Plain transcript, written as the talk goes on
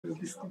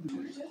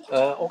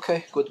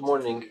Okay, good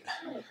morning.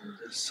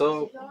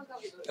 So,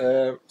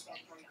 uh,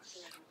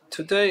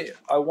 today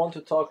I want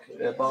to talk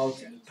about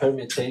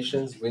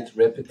permutations with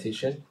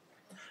repetition.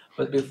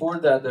 But before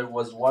that, there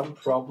was one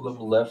problem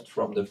left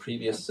from the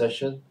previous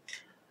session.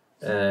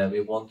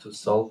 We want to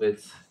solve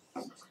it.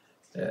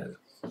 Uh,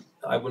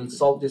 I will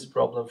solve this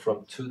problem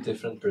from two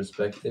different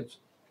perspectives.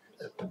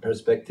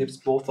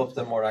 Both of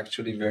them are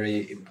actually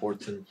very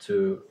important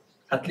to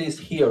at least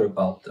hear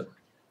about them.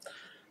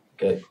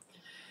 Okay.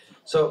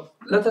 So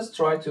let us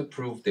try to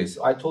prove this.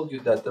 I told you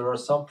that there are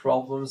some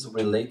problems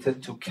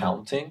related to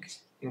counting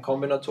in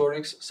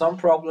combinatorics. Some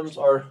problems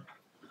are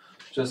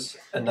just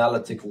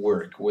analytic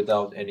work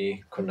without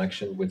any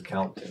connection with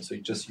counting. So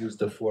you just use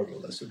the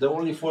formula. So the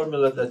only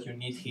formula that you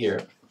need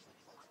here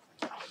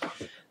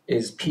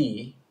is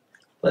P.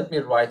 Let me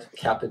write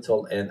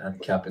capital N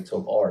and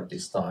capital R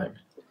this time.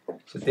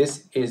 So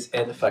this is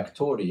n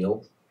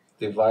factorial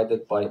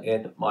divided by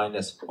n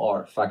minus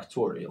r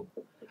factorial.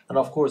 And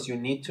of course, you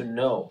need to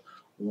know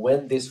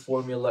when this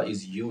formula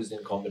is used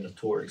in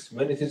combinatorics.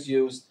 When it is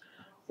used,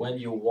 when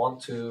you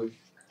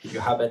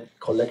have a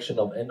collection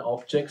of n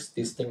objects,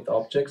 distinct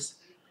objects,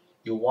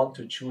 you want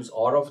to choose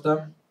r of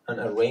them and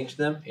arrange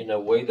them in a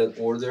way that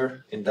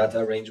order in that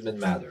arrangement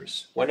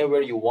matters.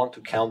 Whenever you want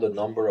to count the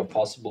number of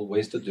possible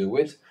ways to do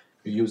it,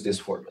 you use this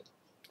formula.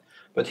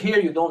 But here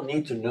you don't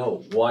need to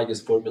know why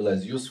this formula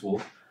is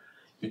useful.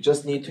 You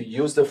just need to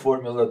use the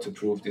formula to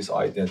prove this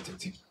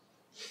identity.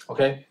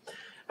 Okay?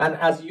 And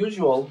as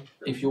usual,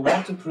 if you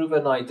want to prove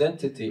an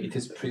identity, it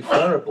is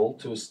preferable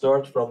to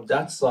start from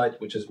that side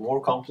which is more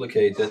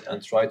complicated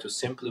and try to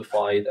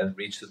simplify it and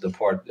reach to the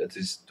part that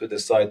is to the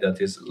side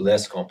that is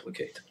less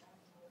complicated.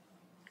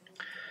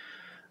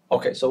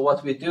 Okay, so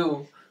what we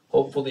do,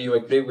 hopefully you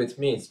agree with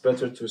me, it's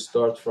better to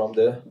start from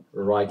the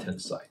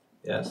right-hand side.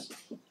 Yes?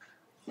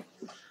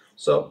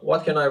 So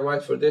what can I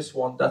write for this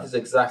one? That is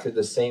exactly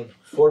the same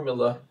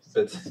formula,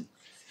 but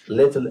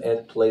little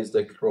n plays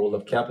the role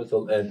of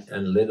capital N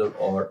and little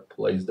r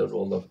plays the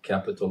role of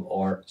capital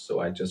R. So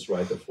I just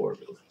write the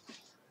formula.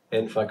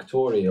 N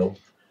factorial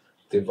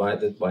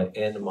divided by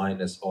n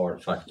minus r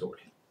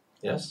factorial.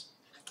 Yes?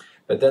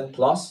 But then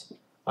plus,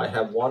 I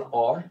have one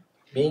r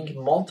being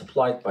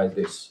multiplied by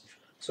this.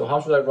 So how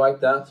should I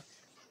write that?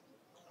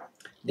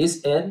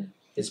 This n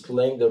is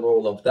playing the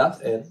role of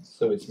that n,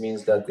 so it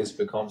means that this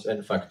becomes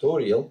n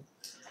factorial.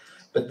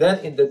 But then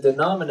in the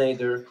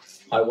denominator,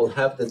 I will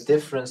have the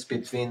difference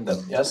between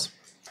them, yes?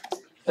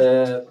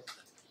 Then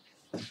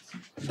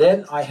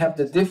I have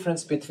the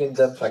difference between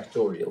them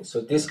factorial.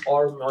 So this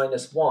r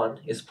minus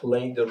 1 is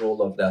playing the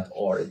role of that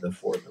r in the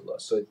formula.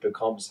 So it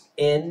becomes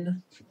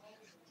n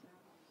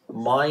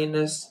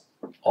minus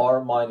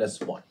r minus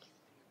 1,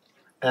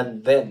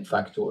 and then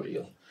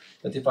factorial.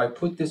 But if I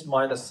put this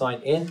minus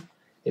sign in,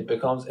 it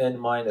becomes n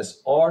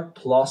minus r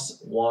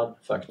plus 1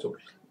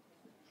 factorial.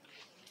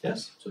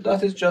 Yes, so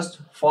that is just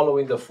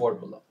following the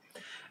formula.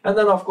 And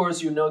then, of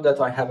course, you know that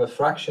I have a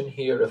fraction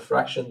here, a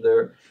fraction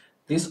there.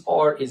 This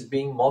r is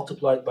being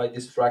multiplied by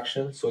this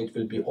fraction, so it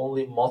will be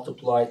only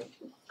multiplied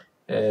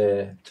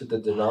to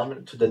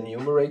the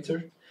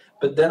numerator.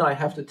 But then I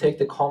have to take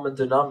the common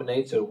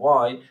denominator.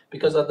 Why?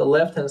 Because on the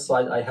left-hand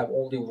side, I have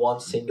only one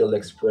single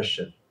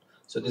expression.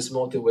 So this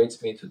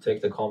motivates me to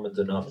take the common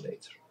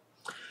denominator.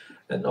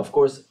 And of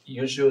course,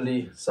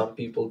 usually some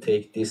people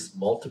take this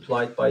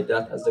multiplied by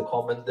that as the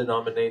common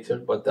denominator,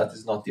 but that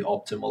is not the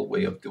optimal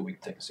way of doing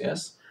things,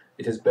 yes?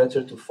 It is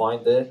better to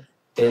find the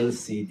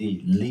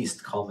LCD,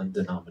 least common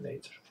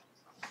denominator.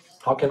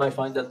 How can I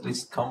find that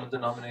least common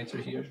denominator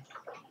here?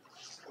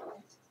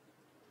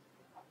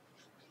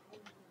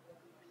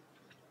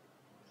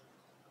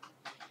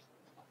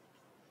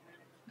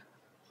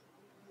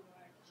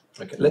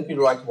 Okay, let me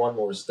write one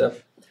more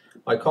step.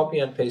 I copy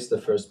and paste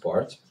the first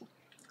part.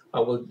 I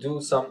will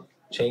do some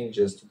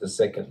changes to the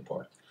second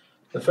part.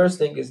 The first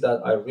thing is that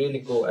I really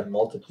go and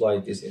multiply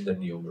this in the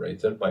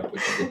numerator by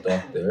putting the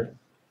dot there.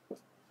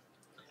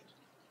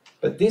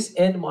 But this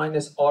n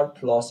minus r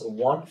plus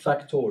 1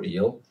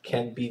 factorial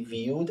can be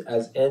viewed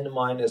as n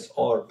minus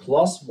r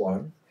plus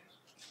 1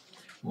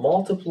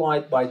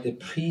 multiplied by the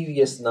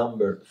previous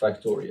number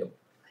factorial.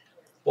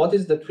 What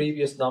is the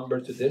previous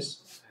number to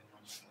this?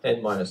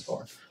 N minus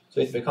r. So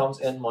it becomes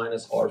n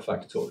minus r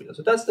factorial.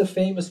 So that's the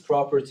famous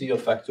property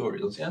of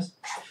factorials, yes?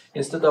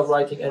 Instead of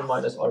writing n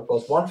minus r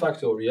plus 1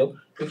 factorial,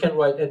 you can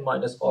write n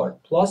minus r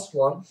plus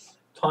 1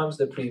 times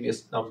the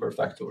previous number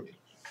factorial.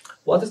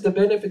 What is the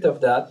benefit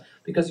of that?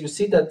 Because you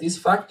see that this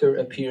factor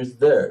appears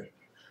there.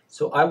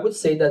 So I would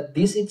say that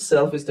this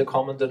itself is the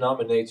common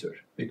denominator,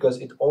 because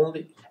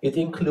it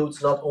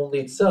includes not only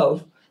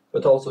itself,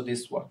 but also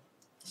this one.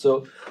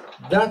 So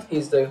that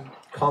is the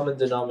common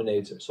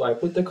denominator. So I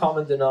put the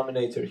common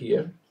denominator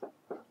here.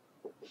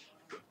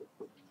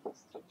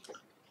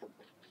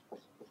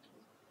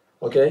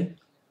 Okay,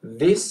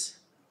 this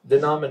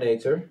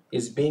denominator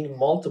is being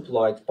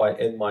multiplied by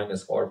n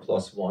minus r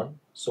plus 1.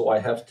 So I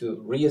have to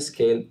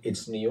rescale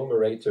its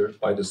numerator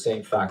by the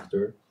same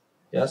factor.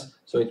 Yes,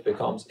 so it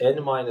becomes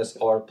n minus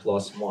r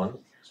plus 1.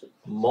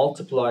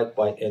 multiplied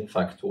by n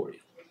factorial.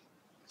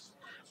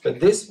 But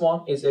this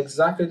one is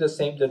exactly the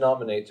same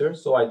denominator,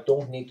 so I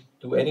don't need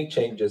to do any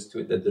changes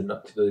to the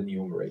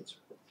numerator.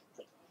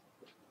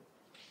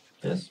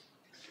 Yes?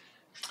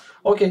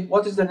 Okay,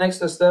 what is the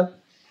next step?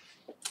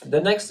 The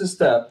next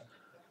step,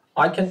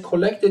 I can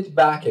collect it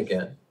back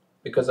again,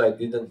 because I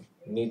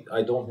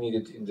don't need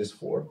it in this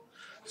form.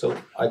 So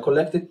I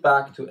collect it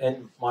back to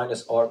n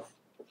minus r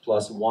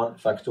plus 1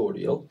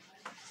 factorial.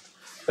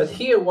 But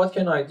here, what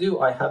can I do?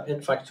 I have n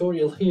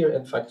factorial here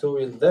and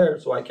factorial there,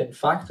 so I can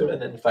factor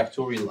an n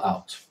factorial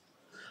out.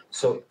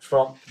 So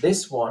from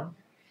this one,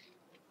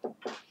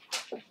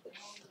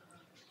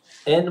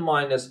 n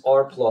minus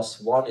r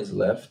plus 1 is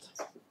left.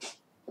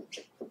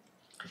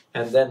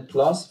 And then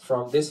plus,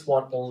 from this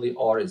one, only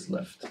r is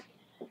left.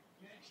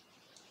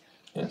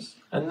 Yes.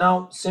 And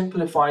now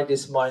simplify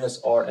this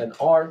minus r and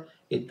r,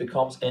 it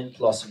becomes n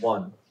plus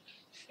 1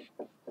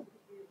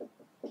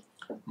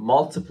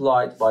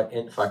 multiplied by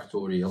n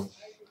factorial,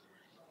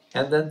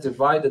 and then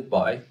divided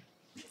by,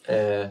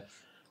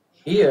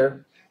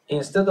 here,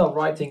 instead of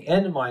writing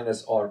n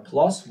minus r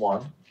plus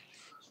 1,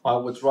 I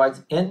would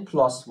write n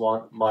plus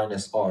 1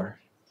 minus r.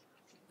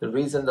 The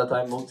reason that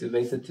I'm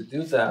motivated to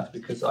do that,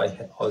 because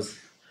I was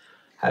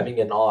having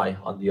an I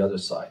on the other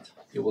side.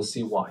 You will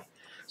see why.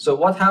 So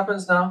what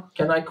happens now?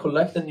 Can I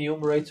collect the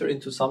numerator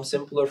into some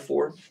simpler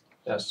form?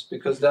 Yes,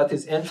 because that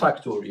is n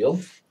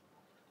factorial,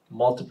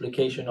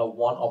 multiplication of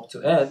 1 up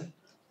to n.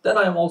 Then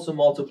I'm also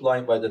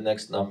multiplying by the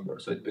next number.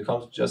 So it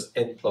becomes just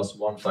n plus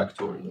 1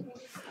 factorial.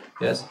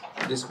 Yes,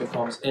 this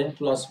becomes n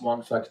plus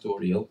 1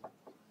 factorial.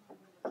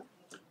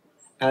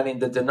 And in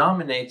the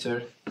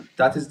denominator,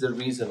 that is the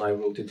reason I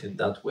wrote it in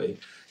that way.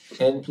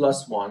 N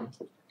plus 1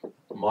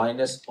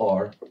 minus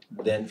r,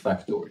 then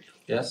factorial.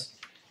 Yes?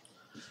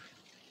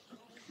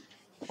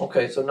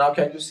 Okay, so now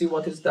can you see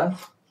what is that?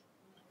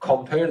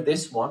 Compare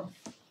this one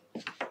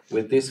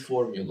with this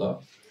formula.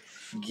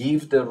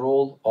 Give the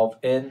role of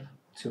n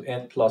to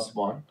n plus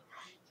 1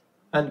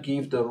 and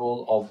give the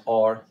role of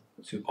r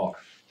to r.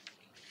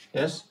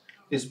 Yes?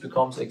 This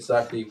becomes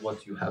exactly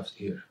what you have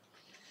here.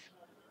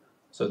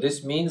 So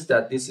this means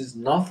that this is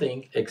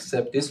nothing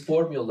except this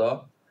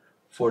formula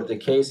for the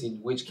case in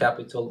which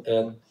capital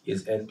N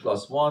is n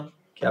plus 1,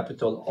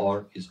 capital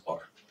R is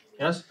r.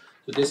 Yes?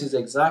 So this is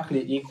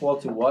exactly equal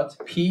to what?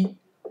 P,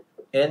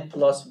 n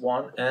plus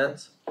 1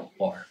 and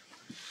r.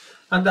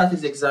 And that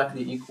is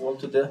exactly equal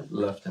to the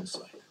left-hand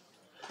side.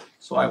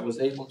 So I was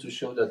able to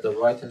show that the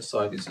right-hand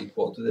side is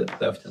equal to the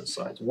left-hand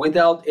side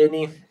without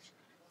any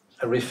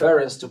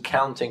reference to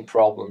counting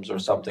problems or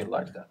something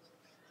like that.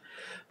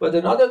 But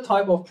another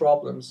type of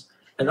problems,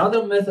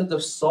 another method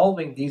of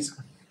solving these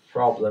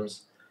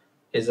problems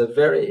is a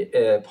very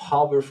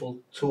powerful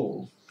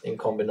tool in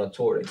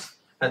combinatorics,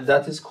 and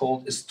that is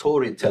called a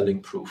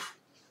storytelling proof.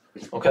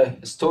 Okay,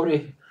 a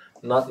story,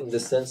 not in the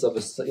sense of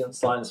a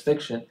science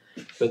fiction,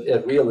 but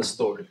a real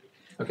story.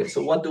 Okay,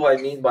 so what do I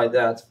mean by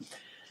that?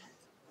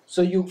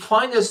 So you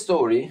find a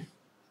story,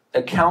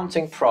 a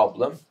counting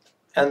problem,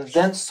 and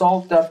then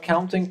solve that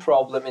counting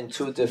problem in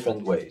two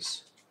different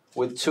ways,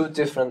 with two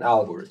different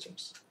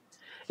algorithms.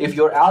 If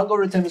your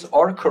algorithms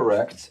are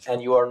correct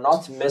and you are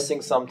not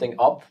messing something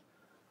up,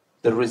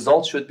 the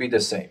result should be the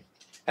same.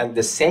 And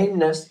the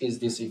sameness is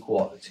this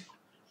equality.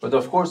 But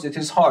of course it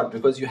is hard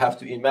because you have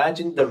to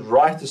imagine the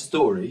right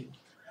story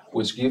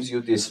which gives you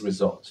this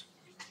result.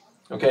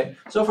 Okay,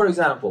 so for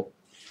example,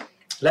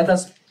 let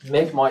us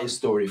make my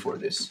story for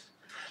this.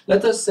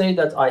 Let us say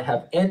that I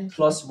have n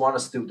plus 1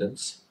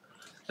 students.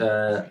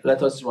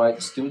 Let us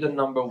write student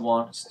number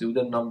 1,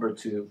 student number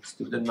 2,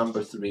 student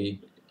number 3,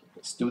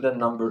 student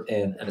number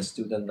n, and a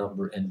student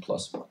number n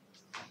plus 1.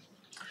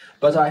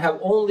 But I have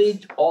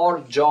only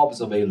r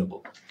jobs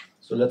available.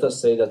 So let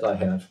us say that I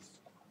have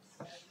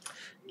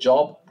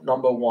job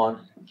number 1,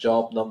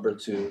 job number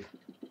 2,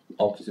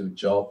 up to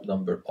job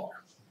number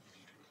r.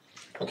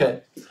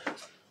 Okay.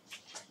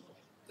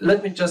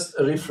 Let me just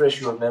refresh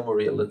your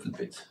memory a little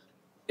bit.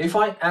 If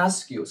I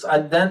ask you,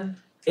 and then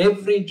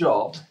every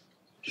job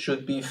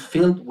should be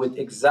filled with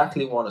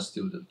exactly one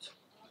student.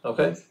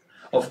 Okay?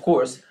 Of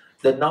course,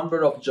 the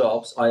number of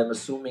jobs I am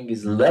assuming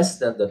is less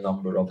than the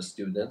number of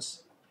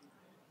students.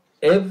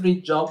 Every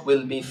job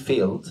will be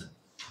filled,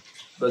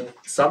 but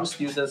some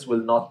students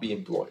will not be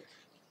employed.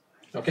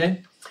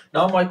 Okay?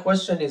 Now my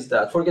question is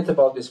that, forget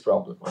about this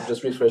problem, I'm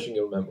just refreshing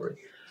your memory.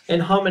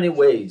 In how many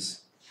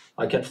ways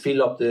I can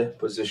fill up the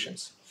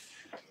positions?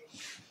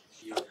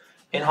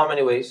 In how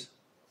many ways?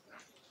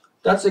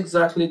 That's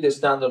exactly the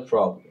standard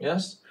problem,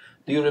 yes?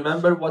 Do you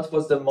remember what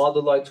was the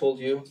model I told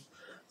you?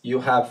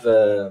 You have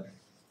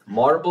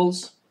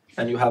marbles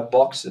and you have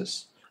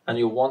boxes, and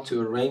you want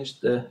to arrange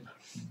the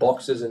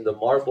boxes in the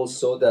marbles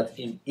so that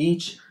in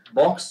each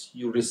box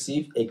you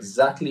receive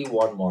exactly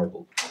one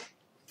marble.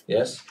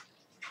 Yes?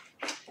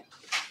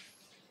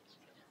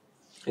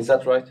 Is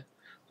that right?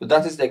 So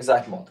that is the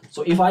exact model.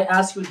 So if I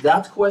ask you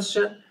that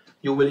question,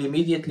 you will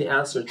immediately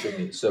answer to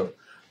me. So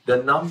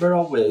the number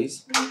of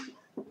ways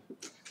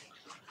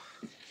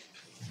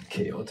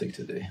chaotic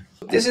today.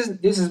 This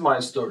is my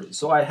story.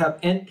 So I have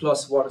n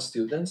plus 1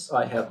 students.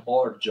 I have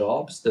r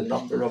jobs. The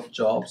number of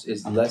jobs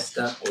is less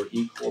than or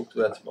equal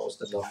to at most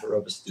the number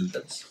of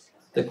students.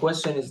 The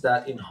question is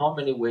that in how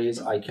many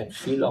ways I can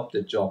fill up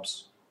the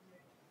jobs.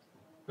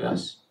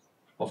 Yes.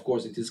 Of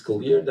course, it is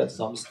clear that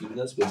some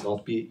students will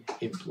not be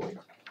employed.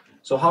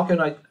 So how can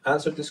I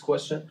answer this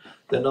question?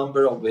 The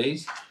number of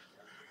ways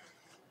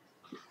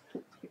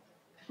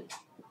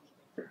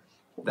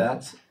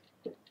that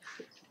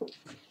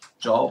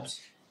jobs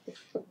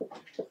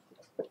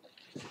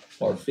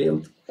are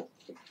filled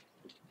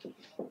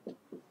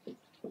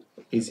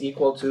is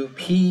equal to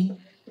P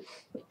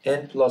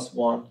n plus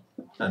 1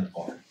 and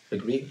R.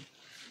 Agree?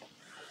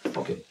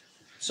 Okay.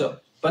 So,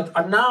 but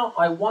now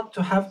I want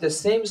to have the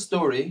same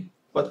story,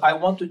 but I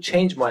want to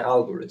change my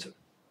algorithm.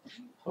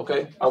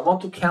 Okay? I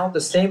want to count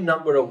the same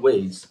number of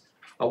ways.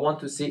 I want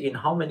to see in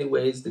how many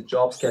ways the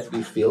jobs can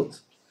be filled.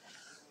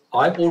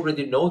 I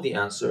already know the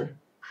answer.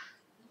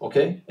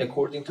 Okay,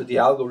 according to the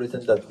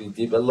algorithm that we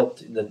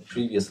developed in the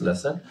previous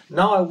lesson.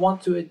 Now I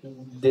want to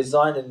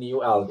design a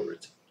new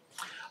algorithm.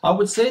 I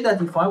would say that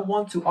if I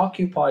want to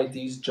occupy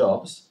these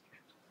jobs,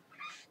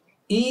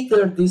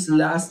 either this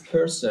last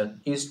person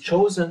is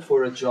chosen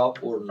for a job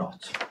or not.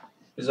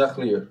 Is that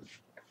clear?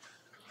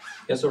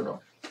 Yes or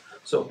no?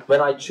 So when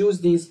I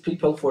choose these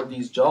people for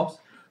these jobs,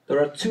 there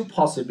are two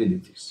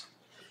possibilities.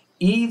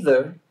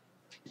 Either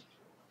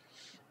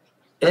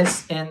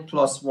Sn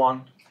plus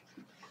 1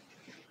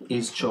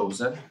 is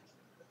chosen,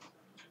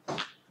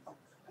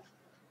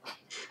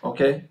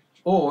 okay,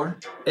 or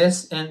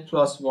Sn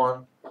plus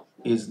 1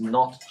 is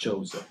not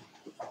chosen.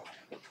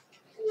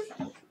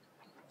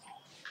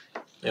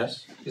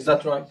 Yes, is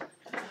that right?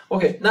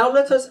 Okay, now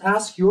let us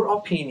ask your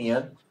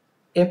opinion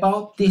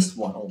about this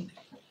one only.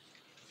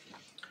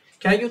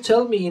 Can you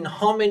tell me in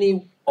how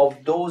many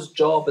of those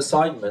job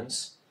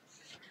assignments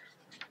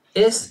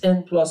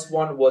Sn plus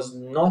 1 was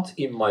not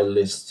in my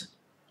list?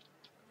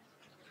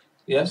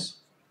 Yes?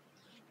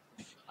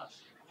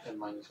 N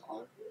minus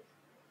R?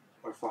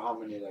 Or for how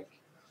many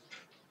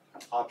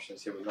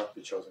options he would not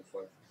be chosen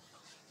for?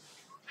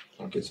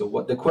 Okay, so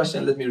what the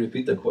question, let me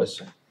repeat the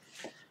question.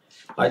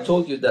 I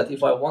told you that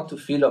if I want to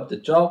fill up the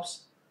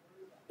jobs,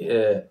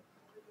 there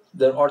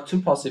are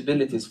two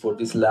possibilities for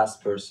this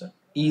last person.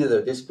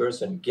 Either this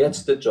person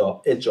gets a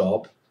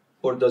job,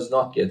 or does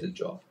not get a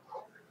job.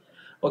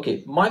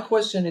 Okay, my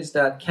question is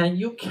that can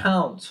you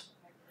count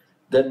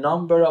the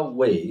number of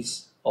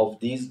ways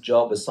of these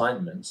job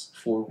assignments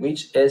for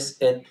which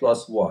Sn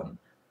plus 1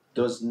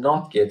 does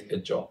not get a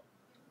job?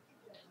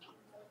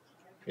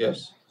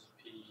 Yes?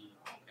 P,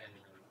 N,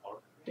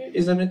 and R.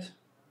 Isn't it?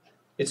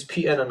 It's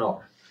P, N, and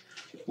R.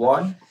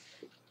 Why?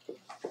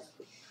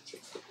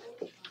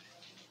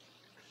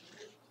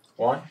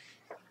 Why?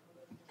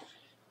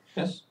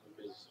 Yes?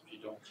 Because if you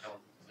don't count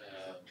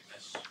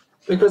S.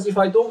 Because if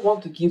I don't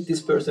want to give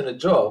this person a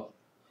job,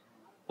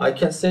 I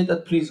can say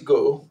that please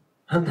go,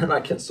 and then I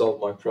can solve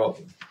my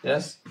problem.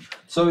 Yes?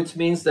 So it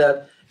means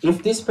that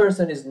if this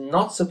person is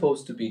not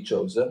supposed to be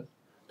chosen,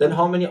 then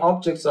how many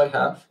objects I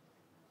have?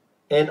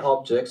 N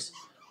objects.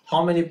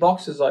 How many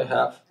boxes I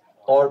have?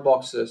 R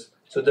boxes.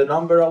 So the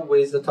number of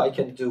ways that I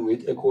can do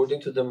it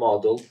according to the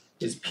model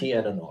is P,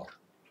 N, and R.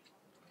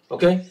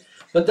 Okay?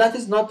 But that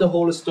is not the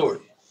whole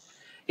story.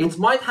 It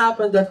might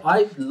happen that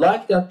I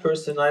like that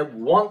person, I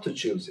want to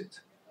choose it.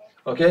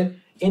 Okay?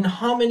 In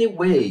how many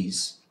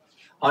ways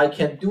I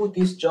can do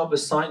this job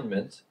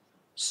assignment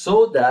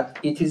so that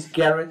it is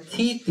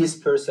guaranteed this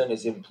person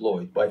is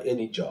employed by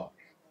any job,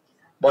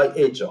 by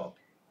a job.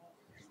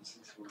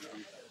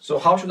 So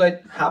how should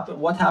I happen?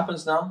 What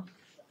happens now?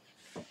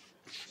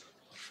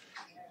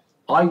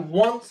 I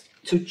want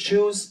to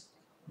choose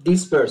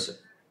this person.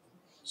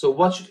 So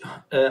what should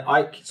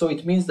so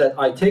it means that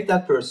I take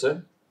that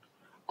person,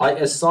 I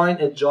assign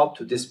a job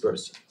to this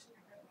person.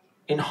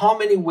 In how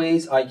many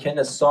ways I can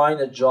assign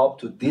a job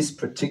to this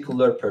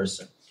particular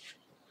person?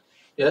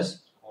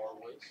 Yes?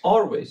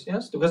 Always,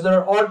 yes, because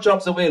there are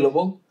jobs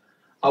available.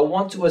 I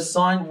want to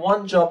assign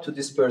one job to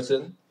this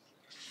person.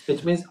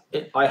 It means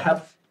I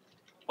have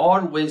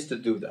R ways to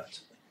do that.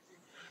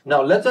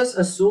 Now let us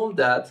assume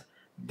that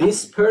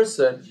this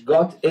person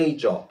got a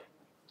job.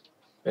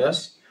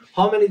 Yes?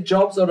 How many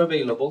jobs are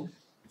available?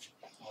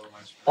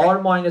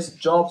 R minus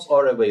jobs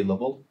are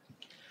available.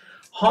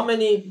 How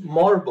many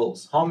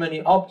marbles, how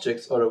many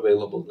objects are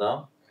available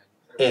now?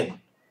 N.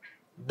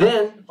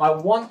 Then I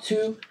want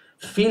to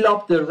fill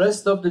up the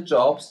rest of the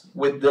jobs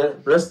with the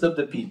rest of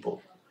the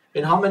people.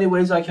 In how many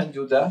ways I can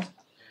do that?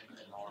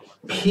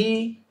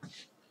 P,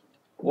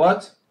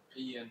 what?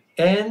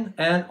 N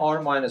and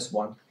R minus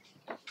 1.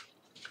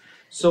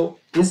 So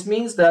this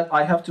means that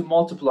I have to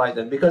multiply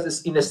them because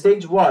it's in a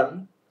stage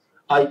 1,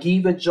 I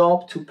give a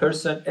job to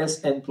person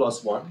Sn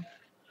plus 1.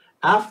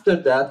 After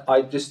that,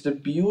 I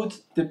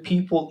distribute the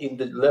people in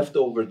the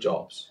leftover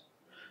jobs.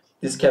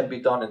 This can be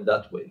done in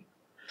that way.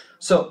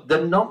 So the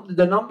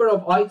number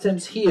of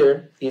items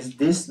here is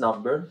this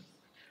number.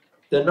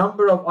 The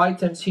number of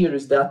items here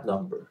is that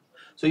number.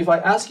 So if I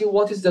ask you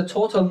what is the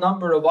total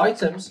number of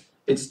items,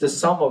 It's the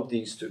sum of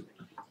these two.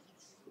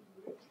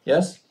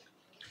 Yes?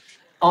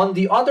 On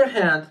the other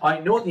hand, I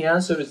know the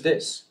answer is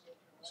this.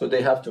 So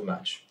they have to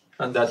match.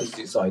 And that is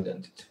this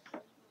identity.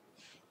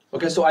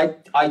 Okay, so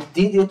I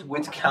did it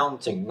with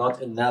counting,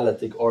 not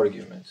analytic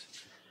argument.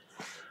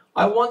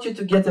 I want you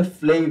to get a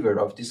flavor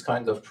of this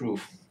kind of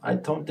proof. I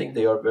don't think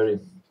they are very...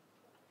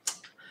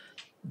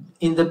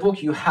 In the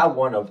book, you have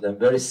one of them,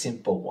 very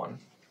simple one.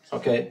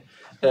 Okay?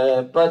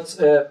 But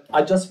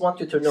I just want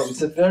you to know,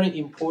 it's a very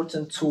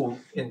important tool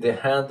in the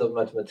hand of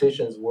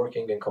mathematicians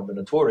working in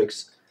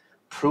combinatorics.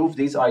 Prove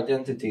these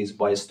identities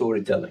by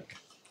storytelling.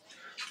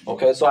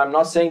 Okay, so I'm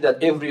not saying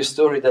that every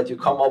story that you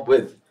come up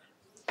with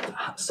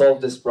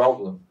solve this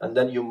problem. And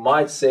then you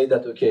might say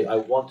that, okay, I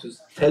want to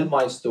tell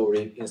my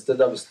story,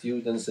 instead of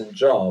students and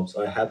jobs,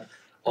 I have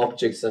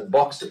objects and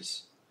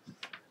boxes.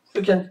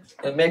 You can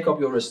make up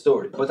your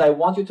story. But I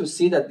want you to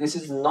see that this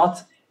is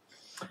not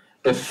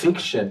a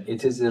fiction.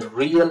 It is a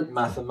real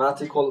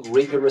mathematical,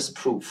 rigorous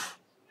proof.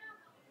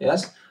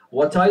 Yes?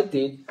 What I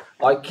did,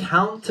 I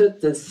counted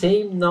the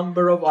same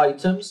number of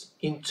items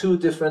in two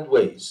different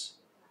ways.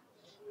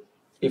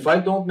 If I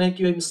don't make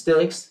any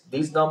mistakes,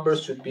 these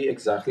numbers should be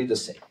exactly the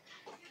same.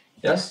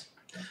 Yes?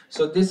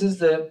 So this is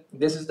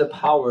the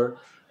power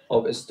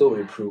of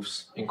story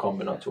proofs in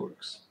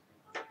combinatorics.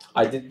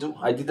 I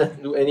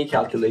didn't do any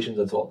calculations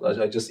at all.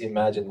 I just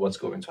imagined what's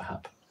going to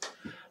happen.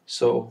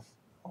 So,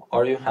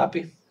 are you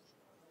happy?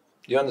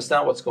 Do you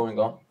understand what's going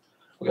on?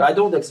 Okay, I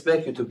don't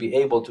expect you to be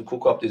able to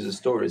cook up these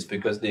stories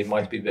because they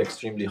might be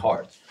extremely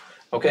hard.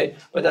 Okay,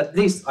 but at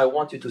least I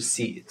want you to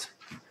see it.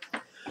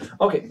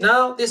 Okay,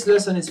 now this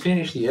lesson is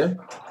finished here.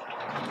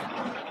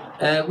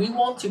 We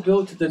want to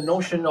go to the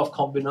notion of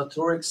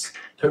combinatorics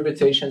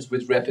permutations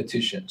with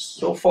repetitions.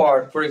 So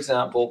far, for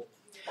example,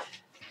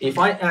 if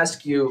I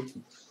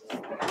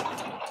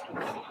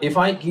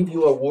give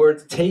you a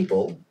word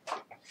table,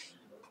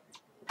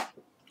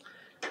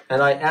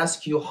 and I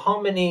ask you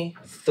how many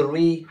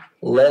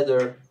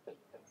three-letter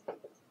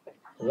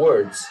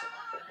words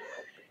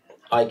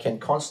I can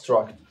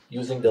construct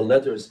using the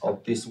letters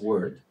of this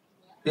word,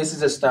 this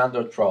is a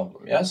standard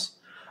problem, yes?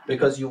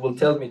 Because you will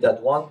tell me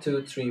that 1,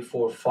 2, 3,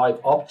 4, 5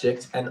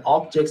 objects, and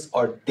objects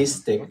are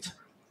distinct.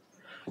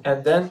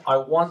 And then I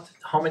want,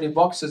 how many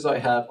boxes I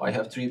have? I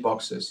have 3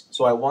 boxes.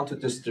 So I want to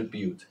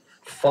distribute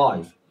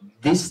 5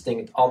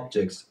 distinct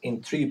objects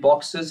in 3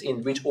 boxes.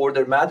 In which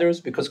order matters,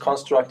 because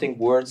constructing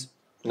words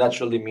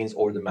naturally means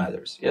order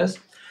matters, yes?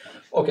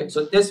 Okay,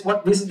 so this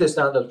is the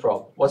standard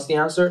problem. What's the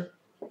answer?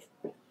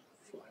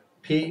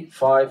 P,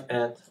 5,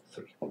 and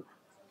 3.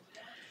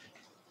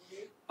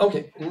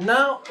 Okay,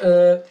 now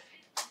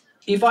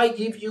if I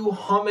give you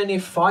how many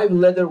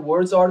 5-letter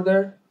words are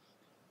there,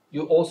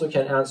 you also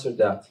can answer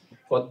that.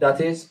 What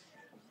that is?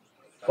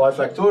 5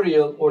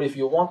 factorial, or if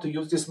you want to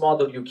use this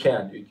model, you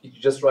can. You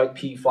just write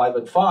P, 5,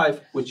 and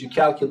 5, which you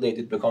calculate,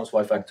 it becomes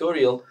 5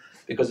 factorial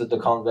because of the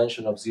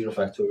convention of 0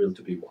 factorial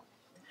to be 1.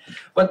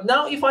 But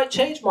now if I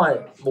change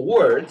my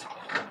word,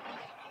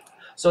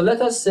 so let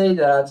us say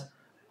that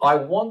I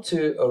want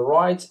to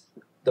write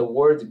the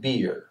word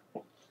beer.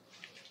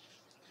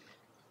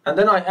 And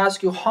then I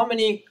ask you how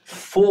many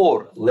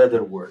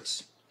 4-letter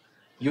words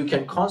you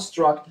can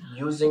construct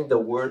using the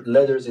word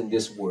letters in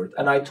this word.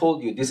 And I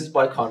told you, this is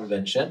by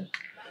convention,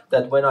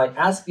 that when I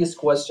ask this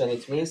question,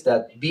 it means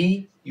that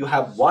B, you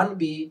have 1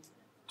 B,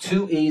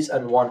 2 E's,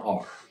 and 1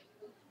 R.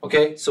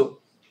 Okay, so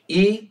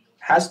E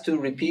has to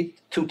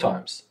repeat 2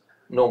 times,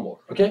 no more,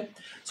 okay?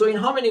 So in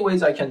how many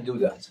ways I can do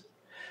that?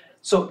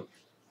 So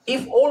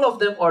if all of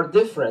them are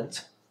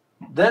different,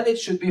 then it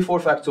should be 4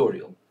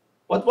 factorial.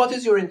 But what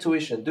is your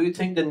intuition? Do you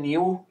think the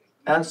new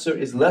answer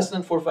is less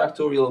than 4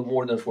 factorial or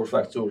more than 4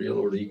 factorial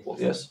or equal?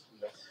 Yes?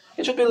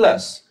 It should be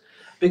less.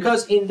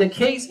 Because in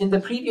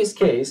the previous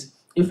case,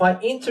 if I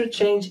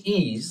interchange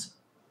E's,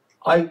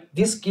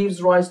 this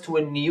gives rise to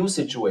a new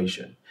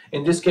situation.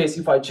 In this case,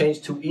 if I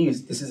change 2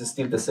 E's, this is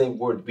still the same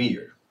word,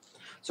 beer.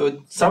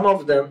 So some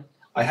of them,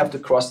 I have to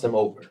cross them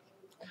over.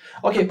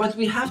 Okay, but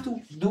we have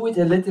to do it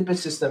a little bit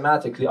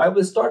systematically. I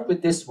will start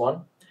with this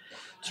one.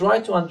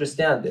 Try to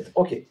understand it.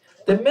 Okay,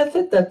 the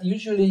method that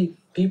usually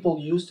people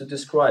use to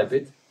describe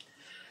it,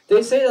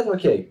 they say that,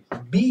 okay,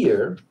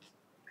 beer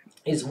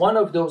is one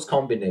of those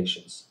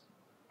combinations.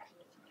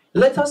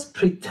 Let us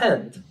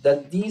pretend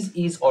that these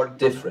E's are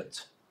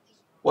different.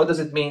 What does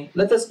it mean?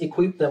 Let us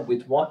equip them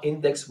with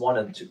index 1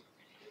 and 2.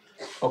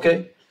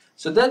 Okay?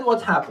 So then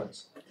what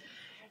happens?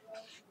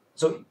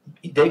 So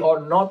they are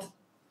not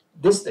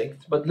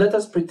distinct, but let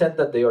us pretend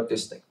that they are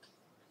distinct.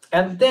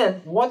 And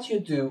then what you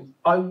do,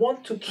 I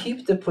want to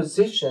keep the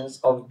positions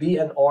of B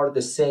and R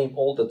the same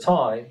all the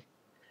time,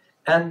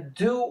 and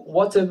do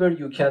whatever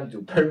you can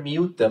do,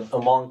 permute them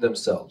among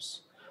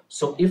themselves.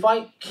 So if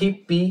I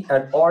keep B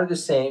and R the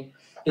same,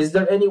 is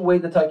there any way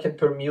that I can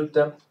permute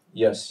them?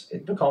 Yes,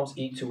 it becomes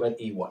E2 and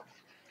E1.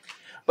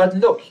 But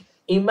look,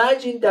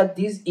 imagine that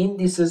these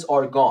indices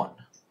are gone.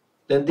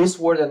 Then this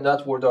word and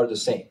that word are the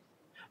same.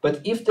 But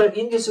if their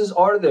indices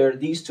are there,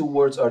 these 2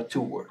 words are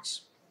 2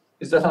 words.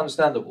 Is that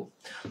understandable?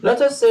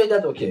 Let us say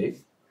that, okay,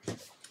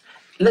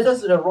 let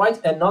us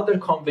write another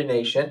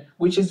combination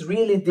which is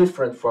really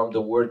different from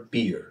the word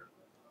beer.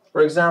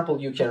 For example,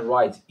 you can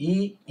write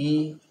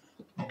EEBR.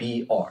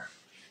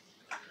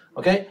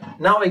 Okay,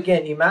 now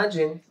again,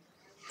 imagine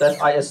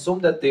that I assume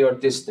that they are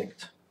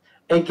distinct.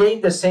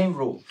 Again, the same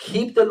rule.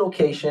 Keep the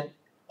location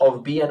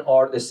of B and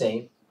R the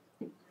same,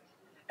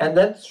 and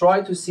then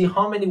try to see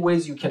how many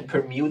ways you can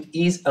permute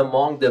E's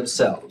among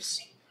themselves.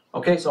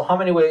 Okay, so how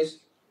many ways?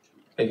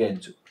 Again,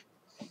 2.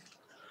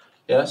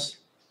 Yes?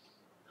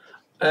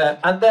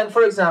 And then,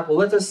 for example,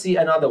 let us see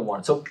another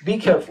one. So be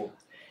careful.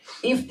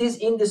 If these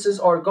indices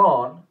are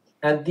gone,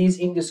 and these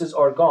indices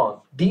are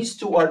gone, these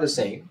two are the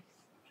same,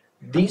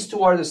 these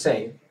two are the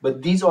same,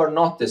 but these are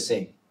not the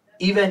same,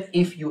 even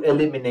if you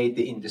eliminate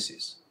the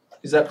indices.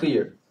 Is that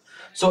clear?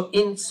 So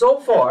in so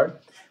far,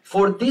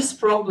 for this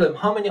problem,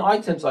 how many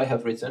items I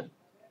have written?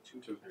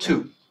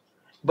 2.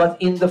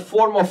 But in the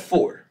form of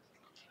 4.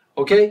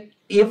 Okay?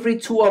 Every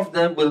 2 of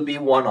them will be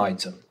 1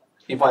 item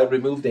if I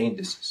remove the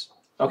indices.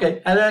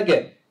 Okay? And then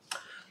again,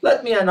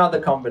 let me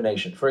another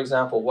combination. For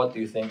example, what do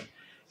you think?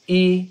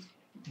 E,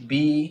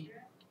 B,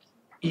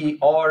 E,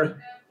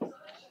 R,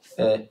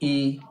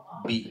 E,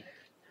 B.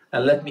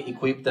 And let me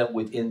equip them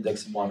with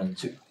index 1 and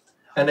 2.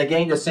 And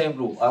again, the same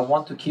rule. I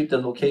want to keep the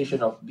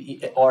location of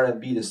B, R and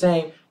B the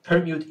same.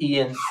 Permute E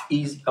and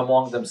E's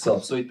among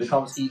themselves. So it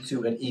becomes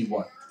E2 and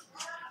E1.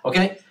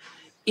 Okay?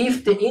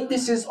 If the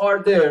indices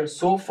are there,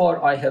 so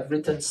far I have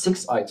written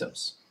 6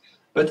 items.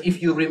 But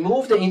if you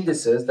remove the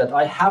indices that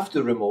I have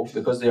to remove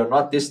because they are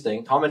not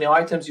distinct, how many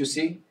items you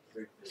see?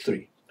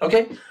 3.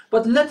 Okay?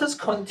 But let us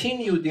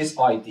continue this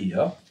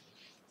idea.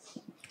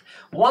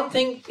 One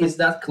thing is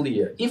that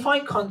clear. If I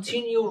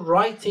continue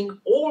writing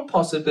all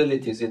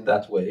possibilities in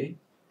that way,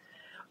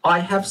 I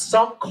have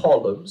some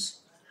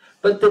columns,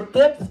 but the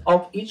depth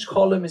of each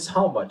column is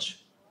how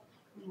much?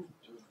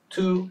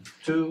 2,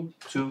 2,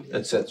 2,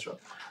 etc.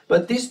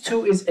 But this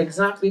 2 is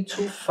exactly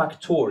 2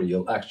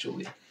 factorial,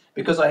 actually.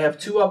 Because I have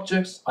 2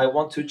 objects, I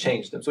want to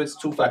change them. So it's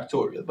 2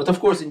 factorial. But of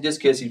course, in this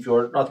case, if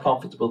you're not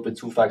comfortable with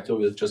 2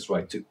 factorial, just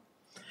write 2.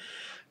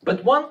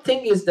 But one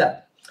thing is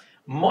that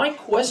my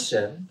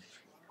question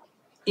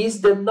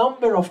is the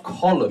number of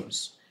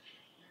columns.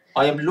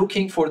 I am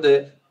looking for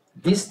the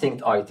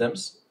distinct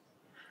items.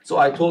 So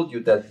I told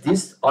you that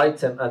this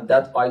item and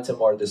that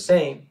item are the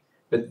same,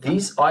 but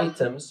these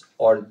items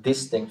are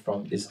distinct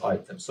from this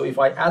item. So if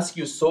I ask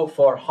you so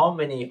far how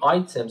many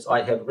items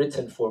I have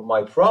written for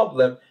my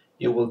problem,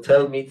 you will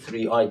tell me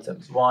 3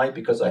 items. Why?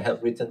 Because I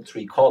have written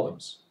 3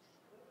 columns.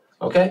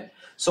 Okay?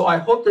 So I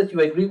hope that you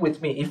agree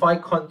with me. If I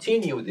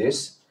continue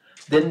this,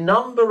 the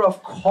number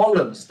of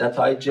columns that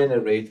I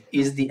generate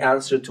is the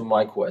answer to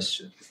my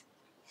question.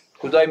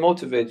 Could I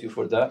motivate you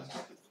for that?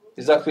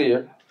 Is that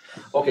clear?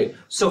 Okay,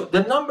 so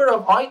the number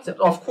of items,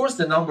 of course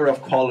the number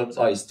of columns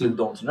I still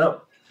don't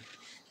know.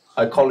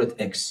 I call it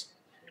X.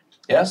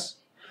 Yes?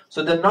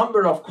 So the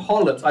number of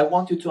columns, I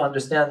want you to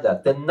understand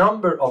that. The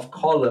number of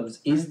columns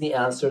is the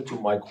answer to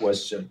my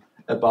question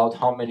about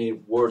how many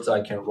words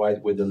I can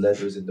write with the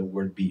letters in the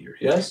word beer.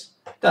 Yes?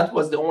 That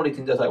was the only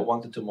thing that I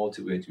wanted to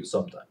motivate you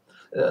sometime.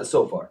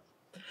 So far.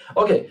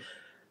 Okay,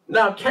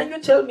 now can you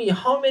tell me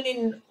how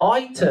many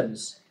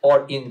items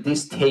are in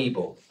this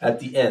table at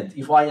the end?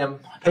 If I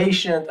am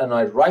patient and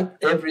I write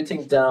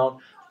everything down,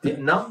 the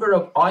number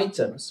of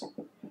items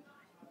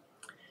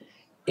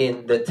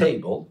in the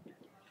table,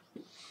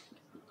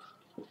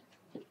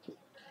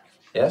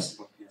 yes,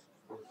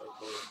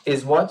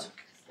 is what?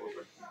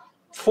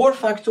 4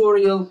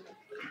 factorial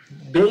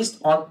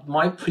based on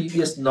my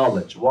previous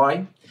knowledge.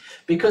 Why?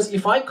 Because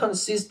if I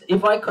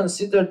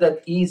consider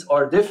that E's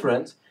are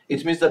different,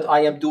 it means that I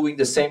am doing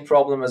the same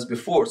problem as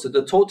before. So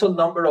the total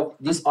number of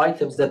these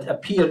items that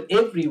appear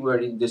everywhere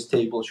in this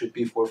table should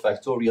be 4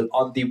 factorial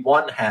on the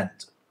one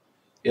hand.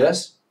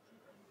 Yes?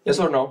 Yes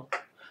or no?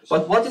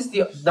 But what is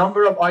the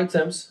number of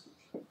items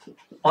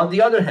on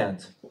the other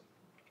hand?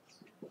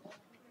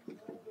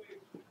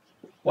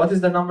 What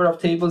is the number of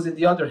tables in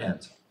the other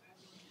hand?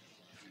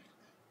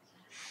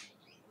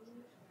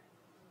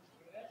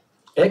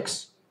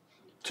 X,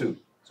 2.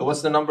 So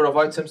what's the number of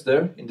items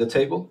there in the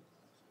table?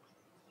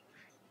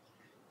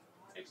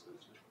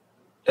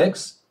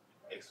 X?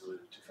 X with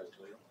 2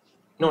 factorial?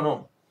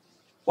 No.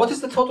 What is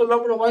the total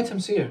number of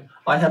items here?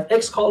 I have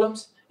X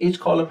columns. Each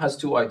column has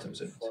 2 items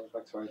in it. 4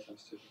 factorial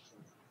times 2.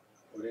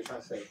 What are you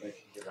trying to say?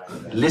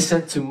 Like,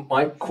 Listen to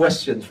my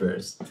question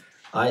first.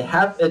 I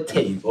have a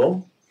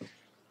table,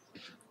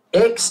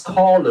 X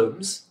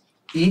columns,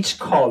 each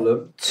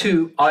column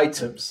 2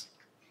 items.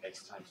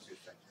 X times 2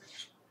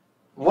 factorial.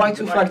 Why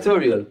 2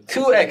 factorial?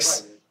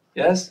 2x.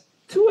 Yes?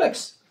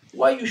 2x.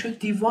 Why you should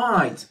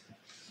divide?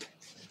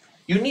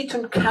 You need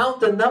to count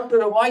the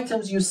number of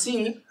items you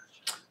see.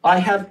 I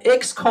have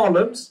X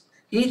columns,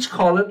 each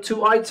column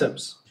 2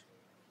 items.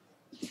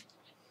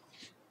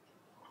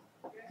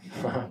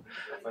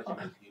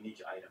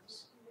 Unique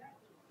items.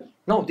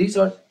 These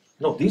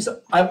are,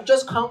 I'm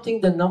just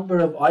counting the number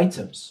of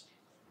items.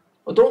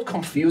 Oh, don't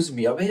confuse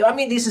me. I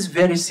mean, this is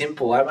very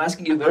simple. I'm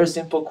asking you a very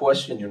simple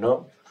question, you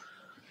know.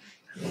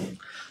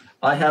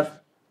 I have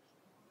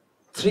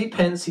 3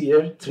 pens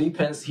here, 3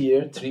 pens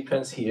here, 3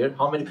 pens here.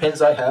 How many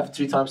pens I have?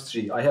 3 times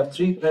 3. I have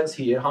 3 pens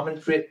here. How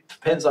many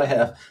pens I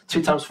have?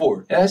 3 times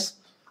 4. Yes?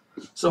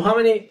 So how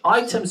many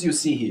items you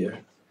see here?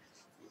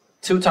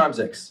 2 times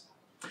x.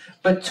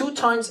 But 2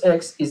 times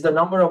x is the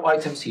number of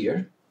items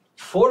here.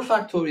 4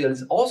 factorial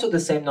is also the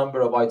same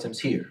number of items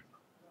here.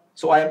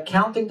 So I am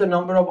counting the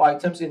number of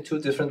items in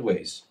 2 different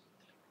ways.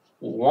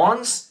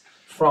 Once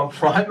from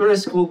primary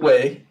school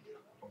way,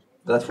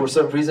 that for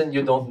some reason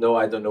you don't know,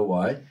 I don't know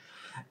why,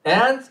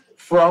 and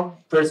from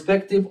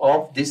perspective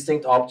of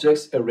distinct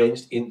objects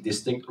arranged in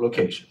distinct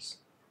locations.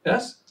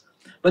 Yes?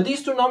 But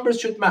these 2 numbers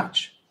should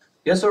match.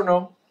 Yes or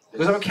no?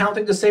 Because I'm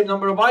counting the same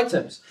number of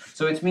items.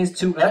 So it means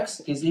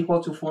 2x is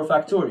equal to 4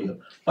 factorial.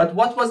 But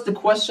what was the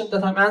question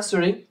that I'm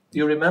answering? Do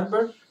you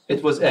remember?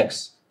 It was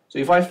x. So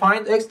if I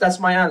find x, that's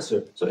my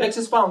answer. So x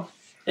is found.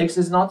 X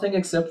is nothing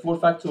except 4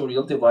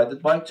 factorial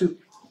divided by 2.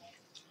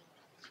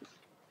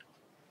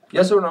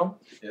 Yes or no?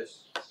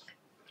 Yes.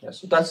 Yes,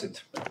 so that's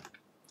it.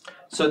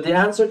 So the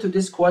answer to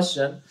this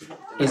question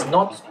is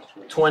not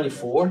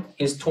 24,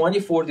 is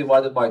 24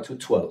 divided by 2,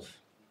 12.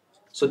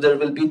 So there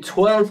will be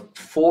 12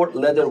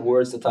 4-letter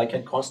words that I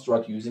can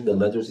construct using the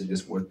letters in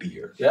this word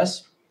beer.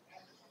 Yes?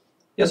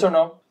 Yes or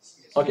no?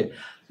 Okay.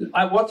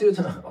 I want you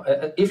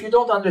to, if you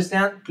don't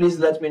understand, please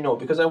let me know,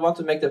 because I want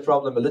to make the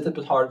problem a little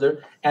bit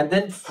harder. And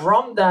then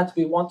from that,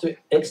 we want to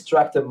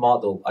extract a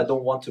model. I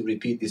don't want to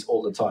repeat this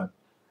all the time.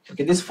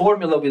 Okay, this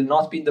formula will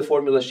not be in the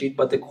formula sheet,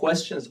 but the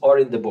questions are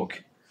in the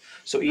book.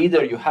 So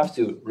either you have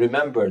to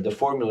remember the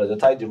formula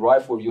that I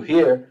derive for you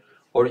here,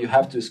 or you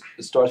have to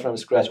start from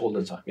scratch all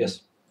the time.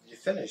 Yes? You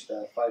finished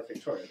the 5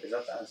 factorial. Is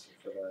that the answer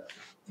for the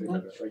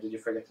 300? Or did you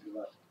forget to do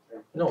that?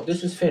 No,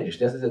 this is finished.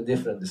 This is a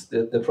different.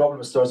 The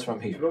problem starts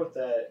from You here. wrote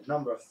the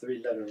number of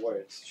 3-letter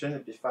words.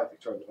 Shouldn't it be 5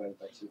 factorial divided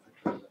by 2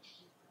 factorial?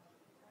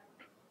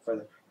 For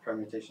the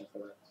permutation for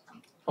that.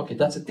 Okay,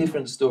 that's a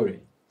different story.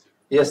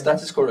 Yes,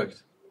 that is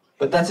correct.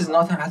 But that is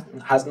not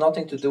has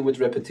nothing to do with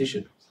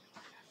repetition.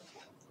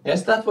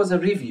 Yes, that was a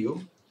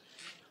review.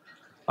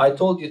 I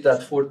told you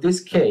that for this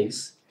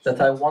case, that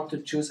I want to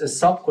choose a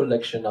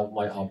sub-collection of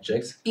my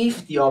objects.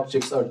 If the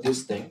objects are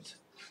distinct,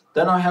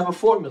 then I have a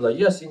formula.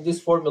 Yes, in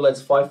this formula,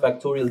 it's 5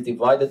 factorial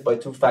divided by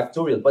 2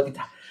 factorial. But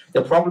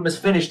the problem is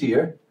finished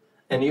here.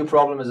 A new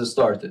problem is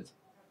started.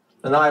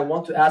 And now I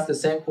want to ask the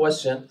same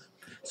question.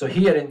 So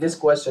here in this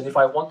question, if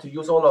I want to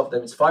use all of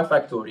them, it's 5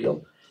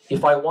 factorial.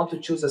 If I want to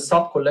choose a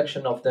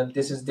sub-collection of them,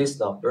 this is this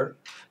number.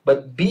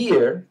 But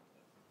beer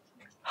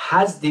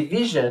has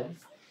division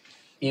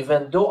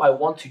even though I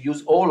want to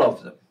use all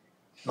of them,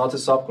 not a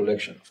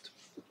sub-collection of them.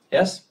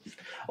 Yes?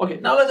 Okay,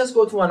 now let us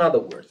go to another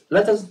word.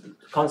 Let us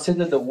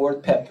consider the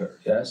word pepper.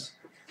 Yes?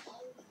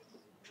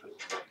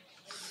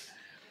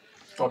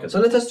 Okay, so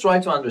let us try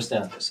to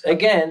understand this.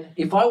 Again,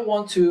 if I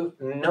want to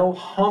know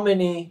how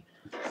many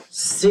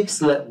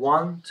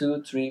 1,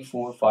 2, 3,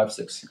 4, 5,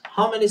 6.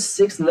 How many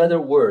 6-letter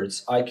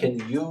words I can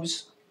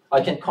use,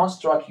 I can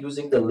construct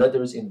using the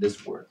letters in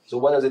this word. So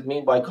what does it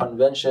mean by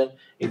convention?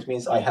 It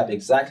means I have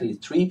exactly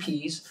 3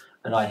 P's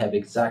and I have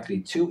exactly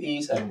 2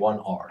 E's and 1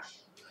 R.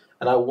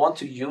 And I want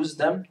to use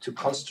them to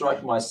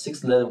construct my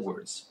 6-letter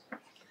words.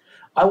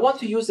 I want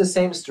to use the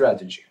same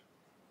strategy.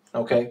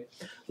 Okay?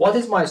 What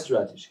is my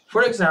strategy?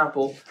 For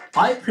example,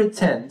 I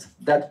pretend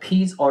that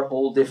P's are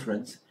all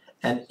different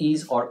and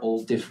E's are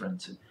all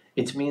different.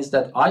 It means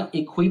that I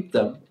equip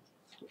them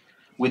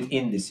with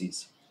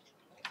indices.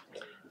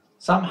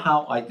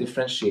 Somehow I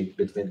differentiate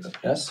between them,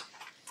 yes?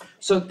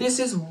 So this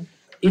is,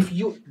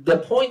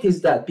 the point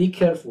is that, be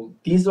careful,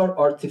 these are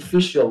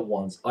artificial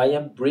ones. I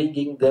am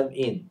bringing them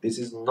in. This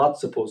is not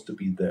supposed to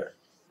be there.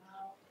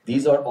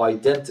 These are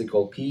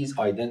identical P's,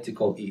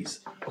 identical E's,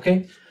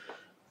 okay?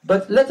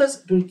 But let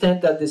us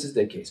pretend that this is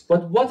the case.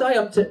 But what I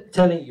am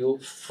telling you,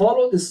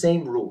 follow the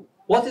same rule.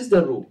 What is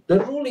the rule? The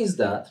rule is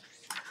that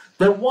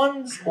the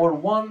ones or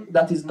one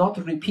that is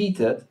not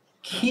repeated,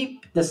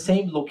 keep the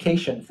same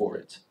location for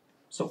it.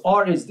 So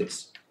R is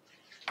this.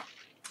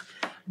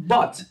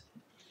 But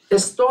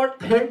start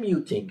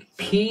permuting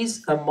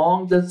P's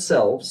among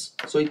themselves.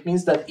 So it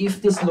means that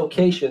if this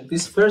location,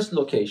 this first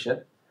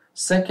location,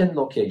 second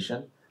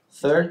location,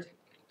 third,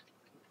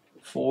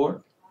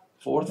 fourth,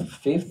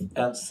 fifth,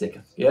 and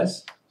sixth,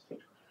 yes?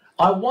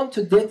 I want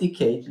to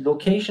dedicate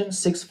location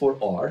 6 for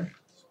R,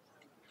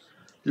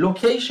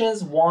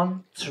 locations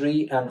 1,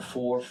 3, and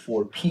 4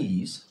 for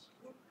P's,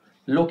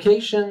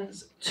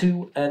 locations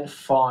 2 and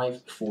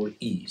 5 for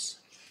E's.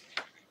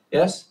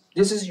 Yes,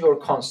 this is your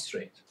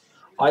constraint.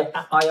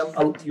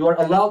 You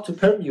are allowed to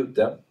permute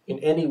them in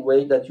any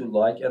way that you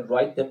like and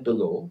write them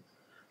below,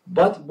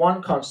 but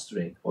one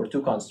constraint or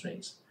 2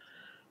 constraints.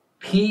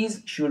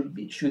 P's should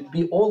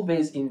be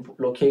always in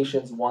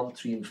locations 1,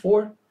 3, and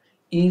 4.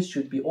 E's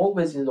should be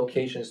always in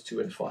locations 2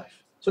 and 5.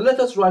 So let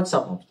us write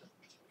some of them.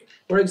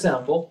 For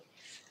example,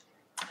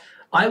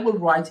 I will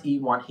write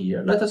E1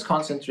 here. Let us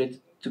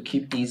concentrate to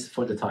keep E's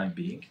for the time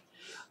being.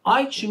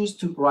 I choose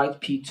to write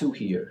P2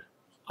 here.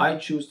 I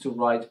choose to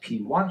write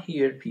P1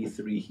 here,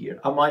 P3 here.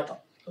 Am I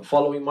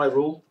following my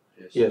rule?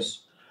 Yes. Yes.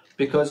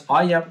 Because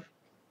I am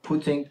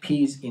putting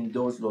p's in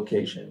those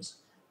locations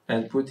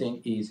and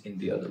putting e's in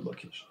the other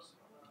locations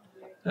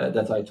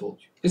that I told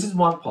you. This is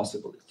one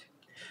possibility.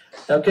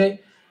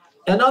 Okay?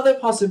 Another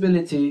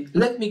possibility,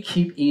 let me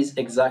keep e's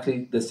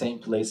exactly the same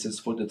places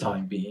for the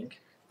time being,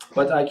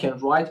 but I can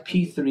write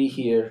p3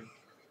 here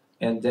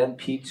and then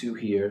p2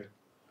 here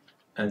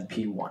and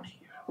p1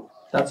 here.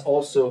 That's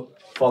also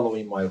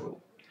following my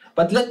rule.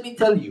 But let me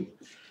tell you,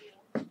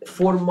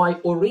 for my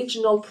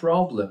original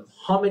problem,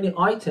 how many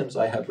items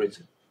I have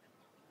written?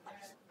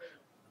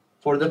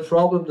 For the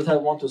problem that I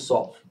want to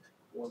solve?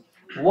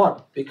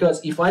 One, because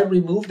if I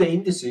remove the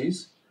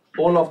indices,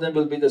 all of them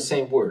will be the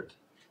same word.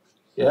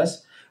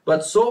 Yes?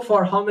 But so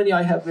far, how many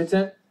I have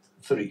written?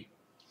 3.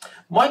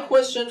 My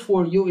question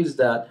for you is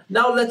that,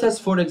 now let us,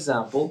 for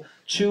example,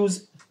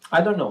 choose,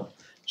 I don't know,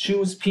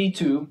 choose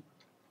P2,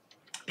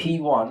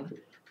 P1,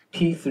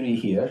 P3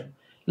 here.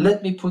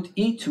 Let me put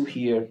E2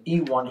 here,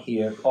 E1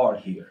 here, R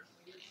here.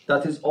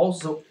 That is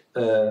also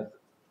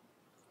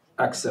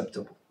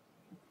acceptable.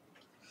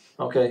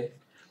 Okay?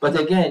 But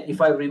again,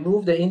 if I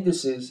remove the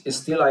indices,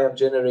 still I am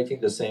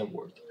generating the same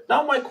word.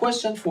 Now my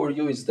question for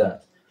you is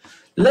that,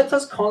 let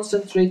us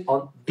concentrate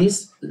on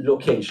these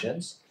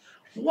locations.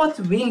 What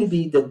will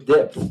be the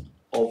depth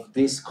of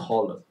this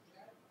column?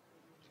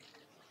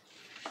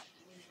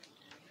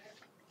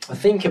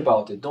 Think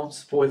about it. Don't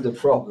spoil the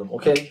problem,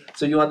 okay?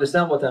 So you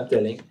understand what I'm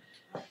telling.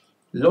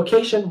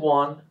 Location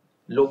 1,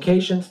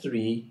 location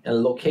 3,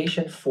 and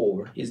location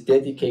 4 is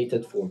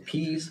dedicated for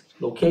P's.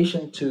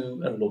 Location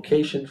 2 and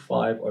location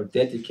 5 are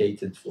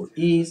dedicated for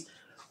E's.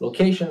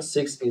 Location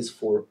 6 is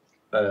for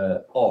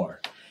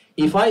R.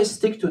 If I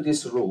stick to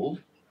this rule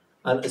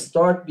and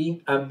start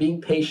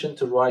being patient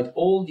to write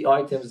all the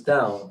items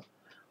down,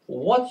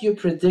 what you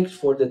predict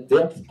for the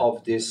depth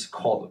of this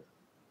column?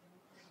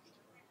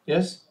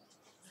 Yes?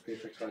 3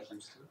 factorial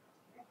times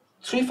 2.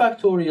 3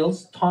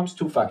 factorials times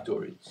 2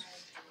 factorials.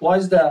 Why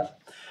is that?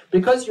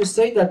 Because you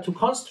say that to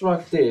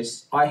construct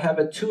this, I have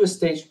a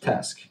 2-stage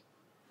task.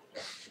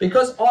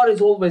 Because R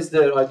is always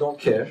there, I don't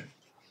care.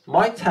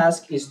 My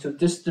task is to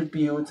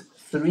distribute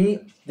 3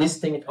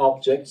 distinct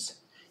objects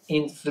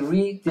in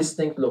 3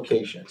 distinct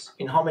locations.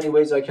 In how many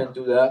ways I can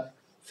do that?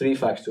 3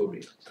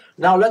 factorial.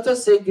 Now let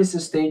us say this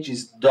stage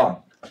is done.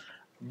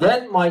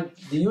 Then my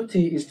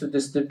duty is to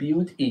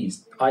distribute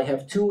e's. I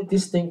have 2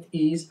 distinct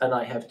e's and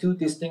I have 2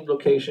 distinct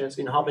locations.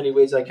 In how many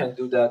ways I can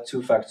do that?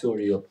 2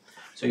 factorial.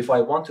 So if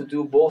I want to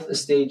do both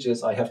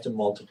stages, I have to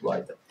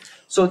multiply them.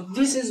 So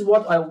this is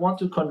what I want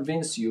to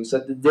convince you,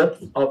 that the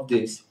depth of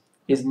this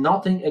is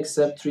nothing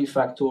except 3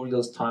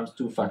 factorials times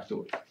 2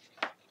 factorial.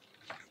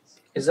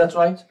 Is that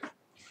right?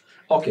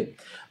 Okay.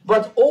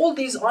 But all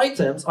these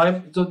items,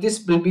 so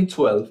this will be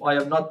 12. I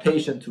am not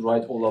patient to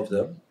write all of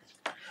them.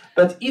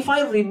 But if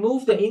I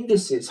remove the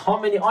indices, how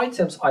many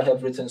items I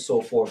have written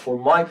so far for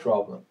my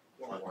problem?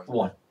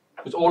 1.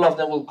 Because all of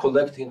them will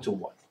collect into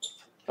 1.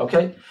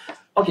 Okay?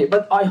 Okay,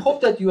 but I hope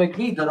that you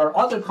agree there are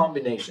other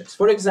combinations.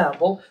 For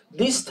example,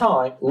 this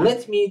time,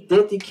 let me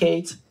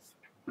dedicate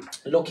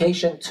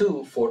location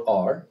 2 for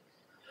R.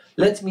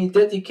 Let me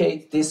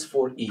dedicate this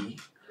for E,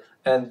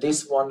 and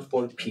this one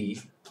for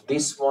P,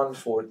 this one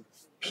for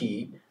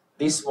P,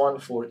 this one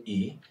for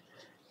E.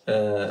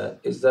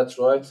 Is that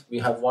right? We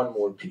have one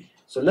more P.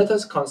 So let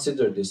us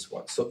consider this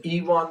one. So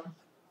E1,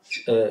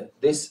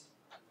 this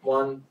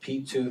one,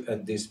 P2,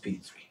 and this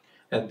P3.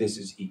 And this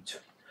is E2.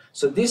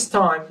 So this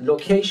time,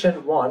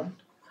 location 1,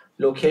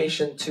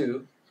 location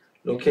 2,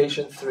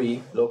 location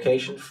 3,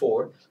 location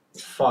 4,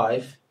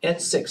 5,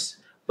 and 6.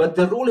 But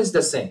the rule is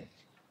the same.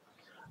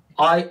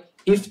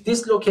 If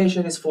this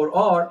location is for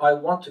R, I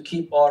want to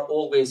keep R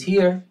always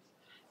here.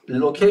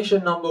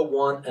 Location number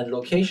 1 and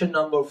location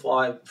number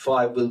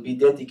 5 will be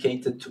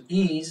dedicated to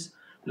E's.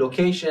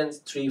 Locations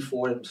 3,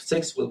 4, and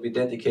 6 will be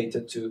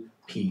dedicated to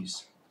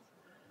P's.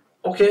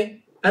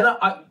 Okay? And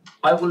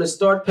I will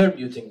start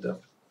permuting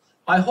them.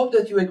 I hope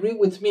that you agree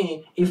with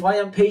me. If I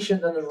am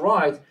patient and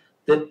right,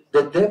 then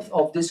the depth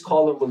of this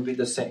column will be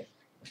the same.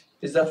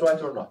 Is that right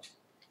or not?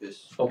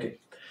 Yes. Okay.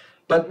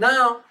 But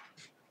now,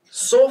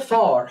 so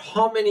far,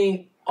 how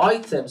many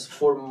items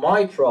for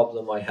my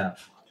problem I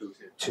have?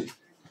 2.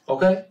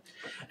 Okay?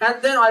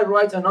 And then I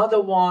write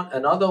another one,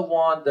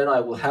 then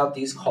I will have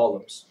these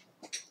columns.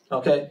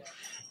 Okay?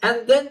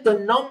 And then the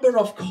number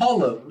of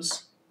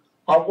columns,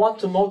 I want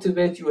to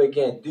motivate you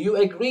again. Do you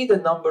agree the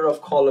number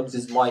of columns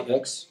is my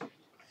x?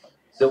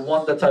 The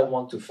one that I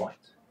want to find.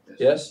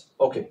 Yes?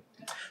 Okay.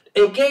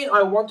 Again,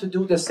 I want to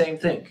do the same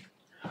thing.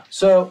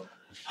 So,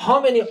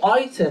 how many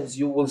items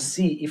you will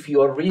see if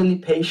you are really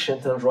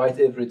patient and write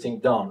everything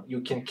down? You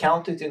can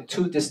count it in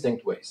 2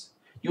 distinct ways.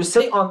 You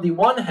say on the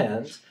one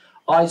hand,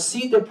 I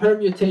see the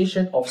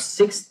permutation of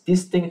 6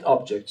 distinct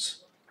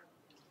objects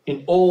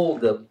in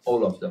all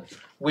of them,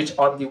 which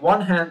on the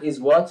one hand is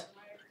what?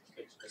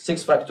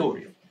 6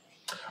 factorial.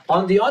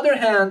 On the other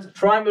hand,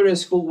 primary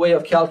school way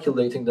of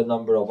calculating the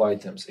number of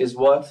items is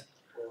what?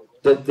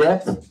 The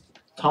depth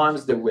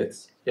times the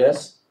width.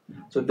 Yes?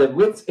 So the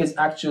width is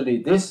actually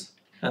this,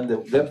 and the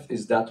depth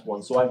is that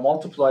one. So I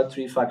multiply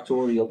 3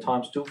 factorial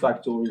times 2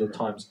 factorial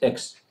times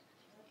x.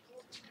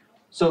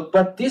 So,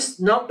 but this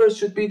number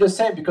should be the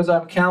same because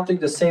I'm counting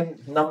the same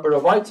number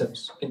of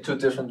items in two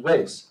different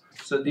ways.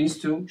 So these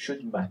two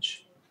should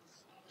match.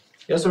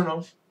 Yes or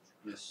no?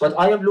 Yes. But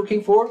I am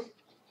looking for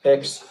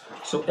x.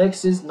 So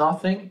x is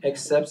nothing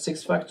except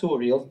 6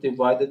 factorial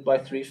divided by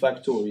 3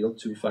 factorial,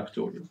 2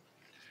 factorial.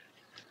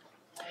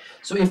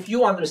 So if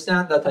you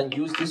understand that and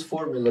use this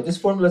formula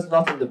is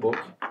not in the book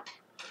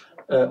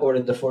or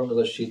in the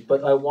formula sheet,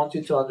 but I want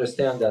you to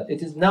understand that.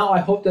 It is now, I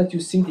hope that you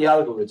see the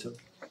algorithm.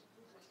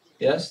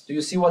 Yes? Do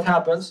you see what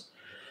happens?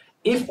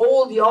 If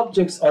all the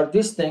objects are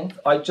distinct,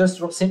 I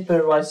just simply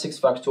write 6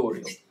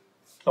 factorial.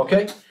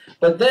 Okay?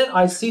 But then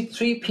I see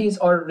 3 p's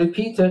are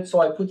repeated, so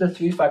I put a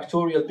 3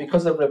 factorial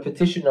because of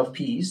repetition of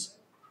p's.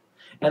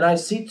 And I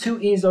see 2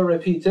 e's are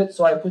repeated,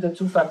 so I put a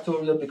 2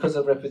 factorial because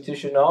of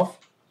repetition of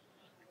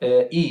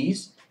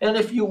e's. And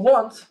if you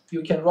want,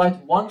 you can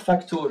write 1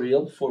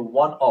 factorial for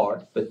 1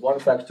 r, but 1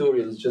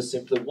 factorial is just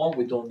simply 1,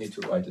 we don't need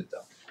to write it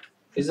down.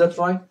 Is that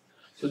right?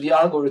 So the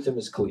algorithm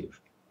is clear.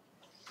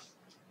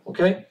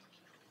 Okay?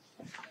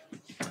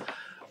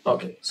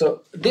 Okay,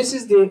 so this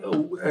is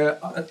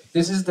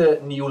the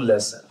new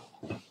lesson.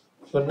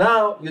 So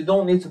now you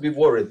don't need to be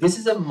worried. This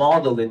is a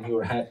model in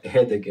your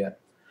head again.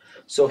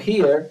 So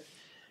here,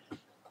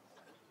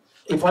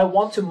 if I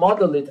want to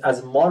model it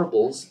as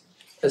marbles,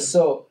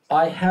 so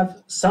I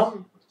have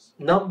some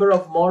number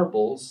of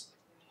marbles,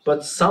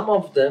 but some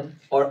of them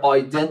are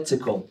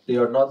identical. They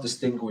are not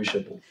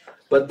distinguishable.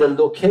 But the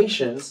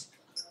locations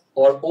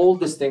are all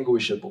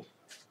distinguishable.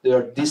 They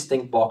are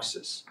distinct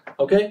boxes.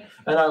 Okay?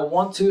 And I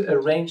want to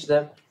arrange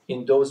them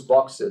in those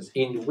boxes,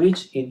 in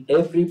which in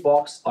every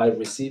box I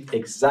receive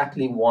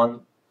exactly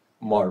 1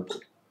 marble.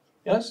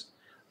 Yes?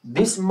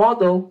 This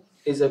model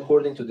is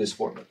according to this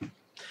formula.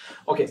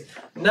 Okay,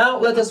 now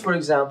let us, for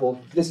example,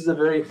 this is a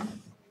very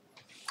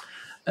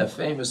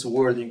famous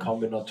word in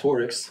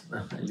combinatorics.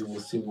 You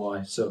will see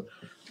why. So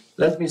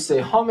let me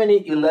say, how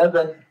many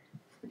 11,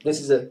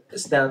 this is a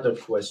standard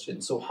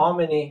question. So how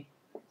many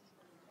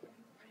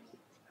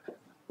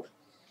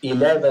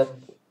 11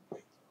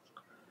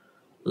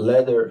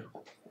 letter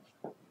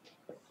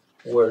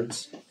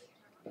words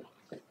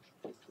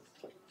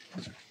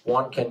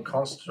one can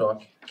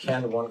construct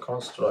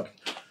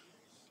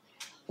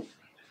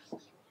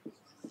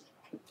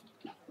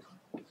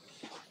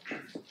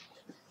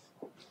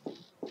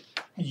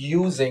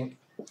using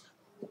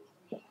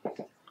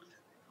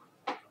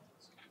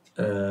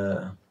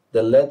the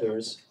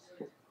letters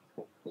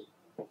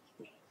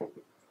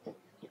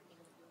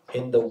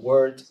in the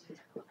word,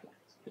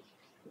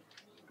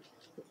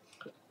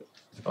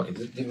 okay,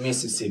 the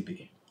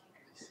Mississippi.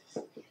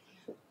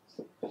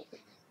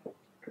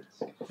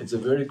 It's a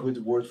very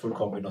good word for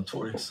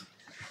combinatorics.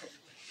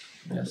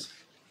 Yes.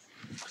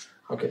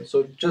 Okay,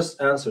 so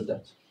just answer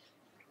that.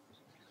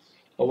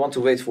 I want to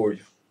wait for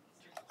you.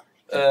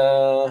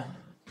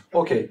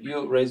 Okay,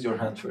 you raise your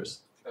hand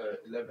first.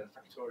 11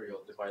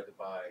 factorial divided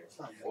by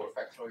 4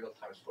 factorial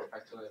times 4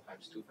 factorial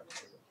times 2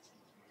 factorial.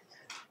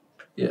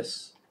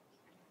 Yes,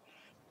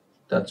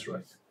 that's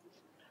right.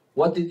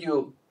 What did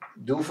you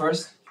do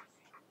first?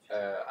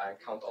 I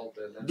count all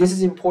the letters. This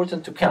is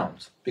important to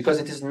count because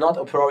it is not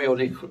a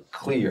priori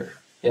clear.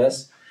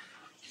 Yes,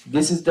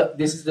 this is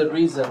the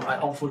reason I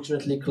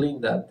unfortunately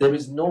cleaned that. There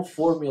is no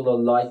formula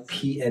like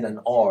P, N, and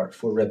R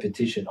for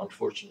repetition,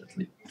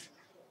 unfortunately.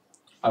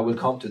 I will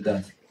come to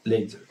that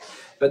later.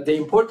 But the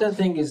important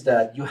thing is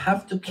that you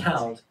have to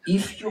count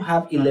if you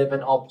have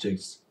 11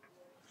 objects,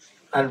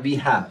 and we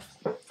have.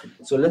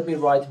 So let me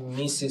write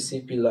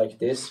Mississippi like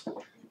this.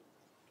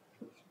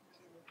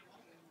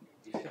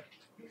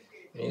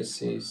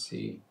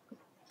 Mississippi.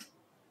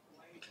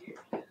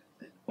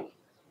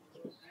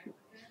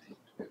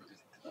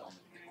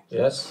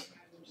 Yes?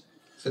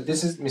 So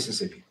this is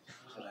Mississippi.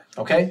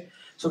 Okay?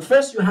 So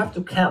first you have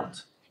to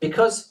count.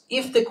 Because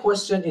if the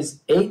question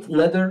is 8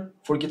 letter,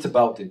 forget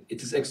about it.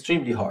 It is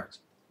extremely hard.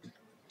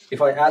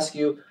 If I ask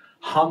you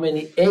how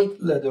many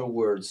 8 letter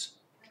words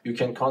you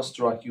can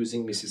construct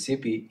using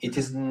Mississippi, it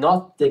is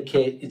not the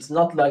case. It's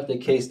not like the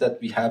case that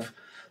we have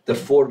the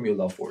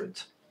formula for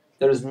it.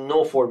 There is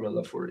no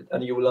formula for it,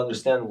 and you will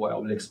understand why. I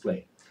will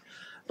explain.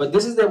 But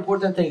this is the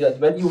important thing, that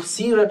when you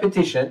see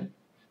repetition,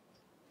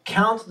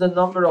 count the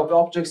number of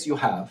objects you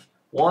have.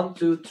 1,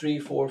 2, 3,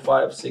 4,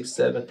 5, 6,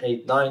 7,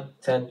 8, 9,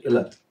 10,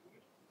 11.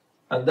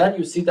 And then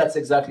you see that's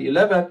exactly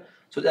 11.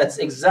 So that's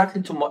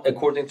exactly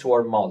according to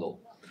our model.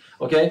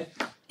 Okay?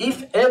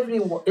 If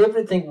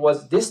everything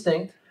was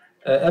distinct,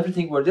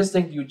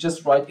 you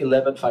just write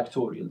 11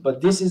 factorial.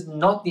 But this is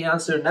not the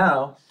answer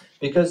now,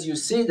 because you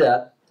see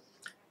that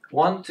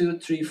 1, 2,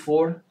 3,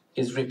 4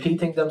 is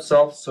repeating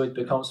themselves, so it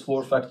becomes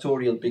 4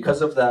 factorial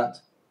because of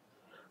that.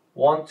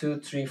 1, 2,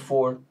 3,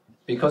 4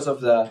 because of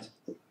that.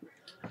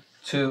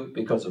 2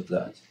 because of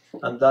that.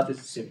 And that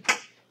is simple.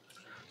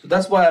 So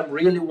that's why I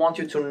really want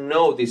you to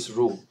know this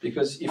rule,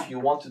 because if you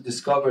want to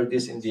discover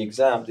this in the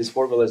exam, this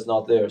formula is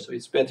not there, so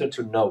it's better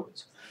to know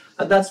it.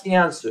 And that's the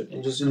answer,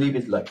 and just leave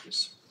it like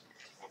this.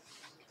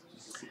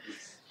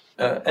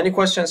 Any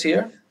questions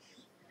here?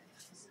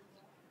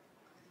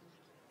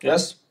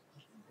 Yes?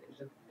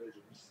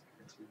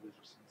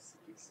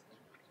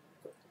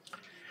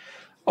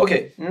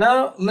 Okay,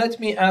 now let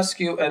me ask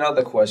you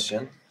another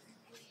question.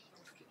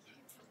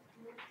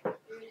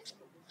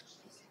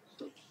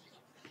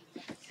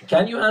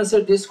 Can you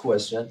answer this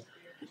question?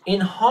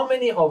 In how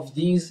many of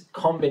these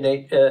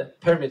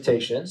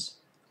permutations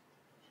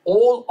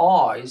all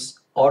i's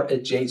are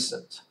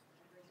adjacent?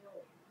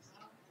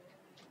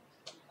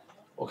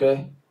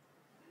 Okay?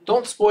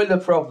 Don't spoil the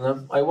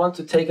problem. I want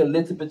to take a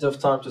little bit of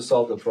time to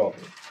solve the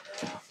problem.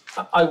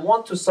 I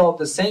want to solve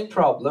the same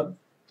problem,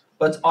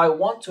 but I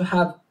want to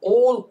have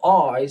all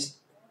i's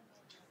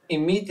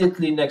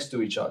immediately next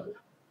to each other.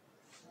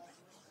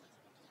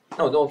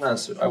 No, don't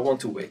answer. I want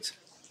to wait.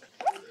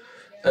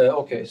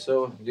 Okay,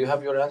 so do you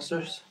have your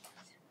answers?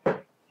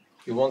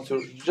 You want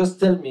to just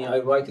tell me, I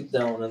write it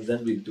down and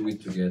then we do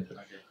it together.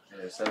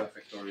 Okay, 7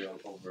 factorial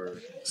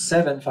over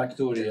 7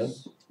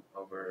 factorial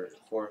over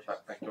 4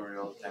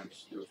 factorial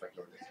times 2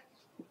 factorial.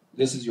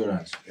 This is your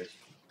answer. Yes.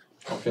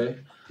 Okay.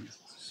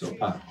 So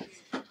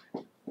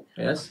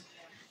yes.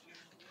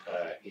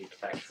 8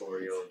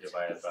 factorial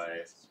divided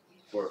by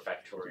 4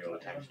 factorial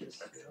times 2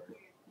 factorial.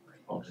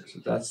 Okay, so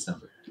that's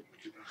simple.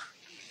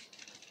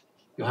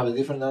 You have a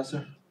different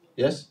answer?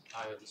 Yes?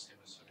 I have the same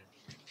answer.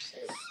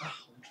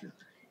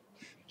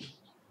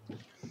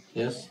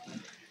 Yes?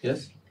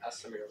 Yes?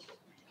 That's a miracle.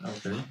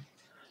 Okay.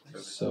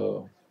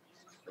 So,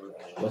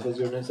 what was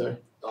your name, sir?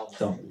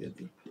 Tom.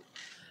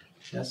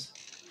 Yes?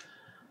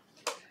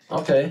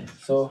 Okay,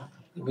 so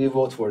we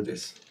vote for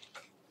this.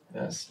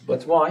 Yes,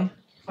 but why?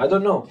 I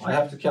don't know. I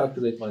have to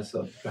calculate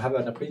myself. You have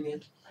an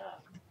opinion?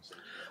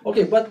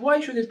 Okay, but why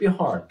should it be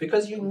hard?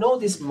 Because you know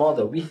this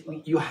model.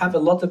 You have a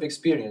lot of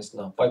experience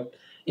now. But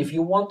if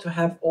you want to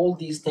have all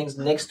these things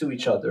next to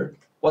each other,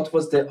 what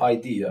was the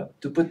idea?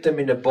 To put them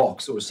in a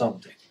box or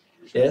something.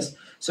 Yes?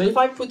 So if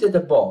I put in a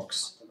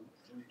box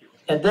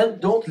and then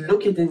don't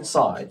look it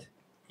inside,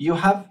 you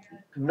have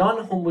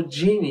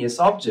non-homogeneous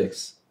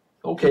objects.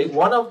 Okay,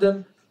 one of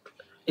them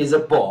is a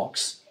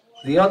box,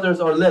 the others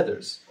are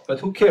letters. But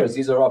who cares?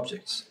 These are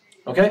objects.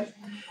 Okay?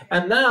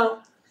 And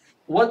now,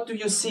 what do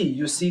you see?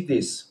 You see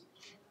this.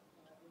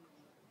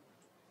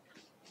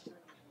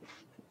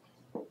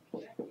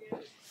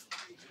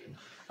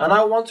 And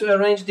I want to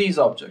arrange these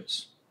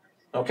objects.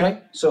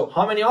 Okay? So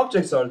how many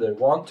objects are there?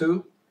 1,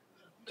 2,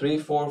 3,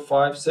 4,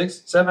 5,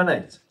 6, 7,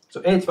 8.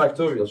 So 8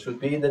 factorial should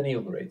be in the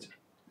numerator.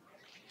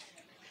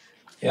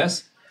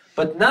 Yes?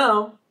 But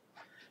now,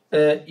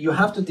 you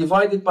have to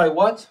divide it by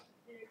what?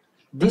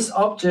 This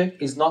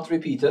object is not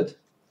repeated.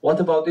 What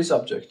about this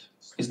object?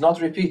 It's not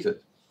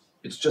repeated.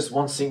 It's just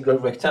one single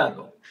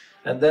rectangle.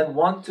 And then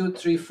 1, 2,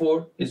 3,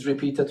 4 is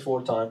repeated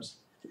 4 times.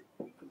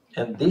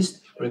 And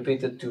this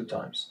repeated 2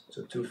 times.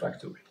 So 2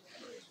 factorial.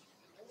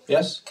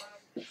 Yes?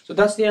 So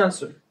that's the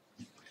answer.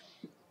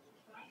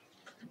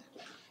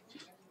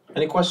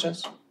 Any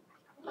questions?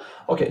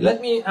 Okay,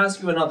 let me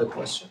ask you another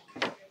question.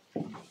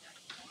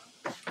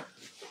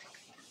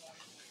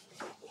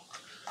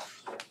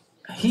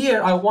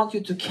 Here, I want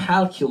you to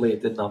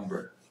calculate the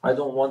number. I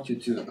don't want you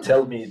to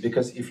tell me,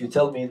 because if you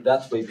tell me in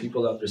that way,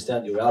 people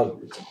understand your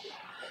algorithm.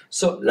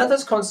 So let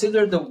us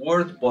consider the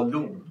word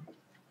balloon.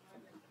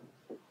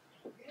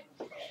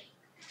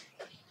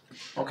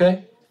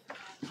 Okay?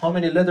 How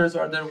many letters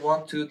are there?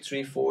 1, 2,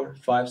 3, 4,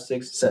 5,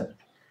 6, 7.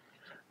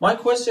 My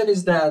question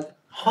is that,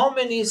 how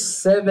many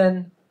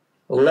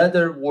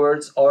 7-letter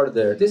words are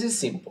there? This is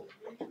simple.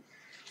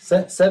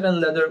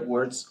 7-letter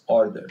words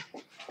are there.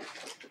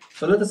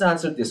 So let us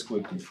answer this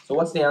quickly. So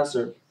what's the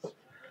answer?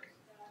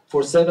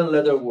 For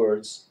 7-letter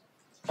words,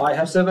 I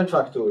have 7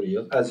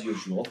 factorial, as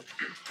usual.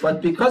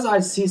 But because I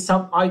see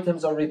some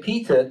items are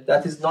repeated,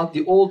 that is not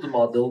the old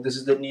model, this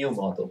is the new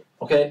model.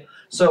 Okay?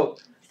 So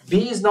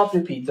B is not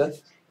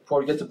repeated.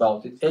 Forget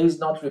about it. A is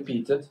not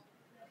repeated.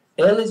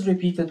 L is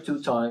repeated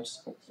 2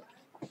 times.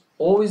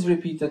 O is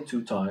repeated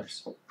 2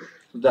 times. So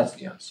that's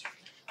the answer.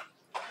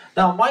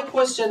 Now, my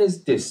question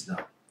is this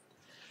now.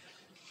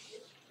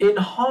 In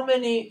how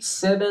many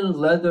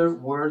 7-letter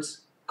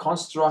words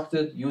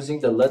constructed using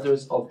the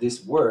letters of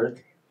this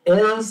word,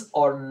 L's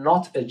are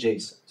not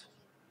adjacent?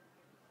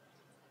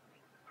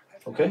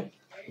 Okay?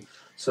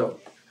 So,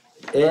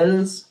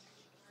 L's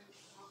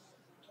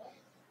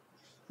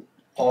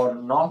are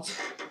not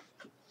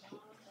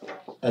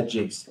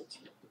adjacent.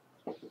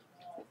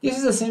 This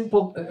is a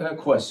simple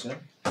question.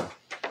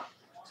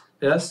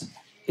 Yes?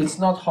 It's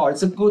not hard.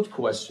 It's a good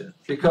question,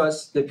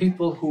 because the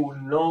people who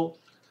know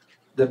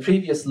the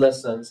previous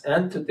lessons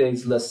and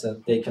today's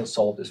lesson, they can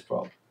solve this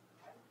problem.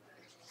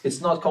 It's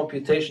not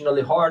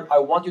computationally hard. I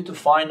want you to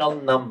final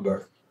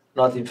number,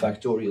 not in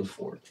factorial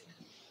form.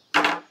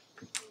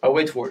 I'll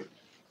wait for it.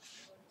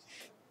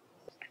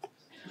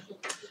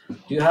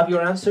 Do you have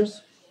your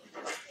answers?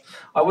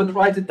 I will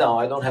write it down.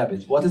 I don't have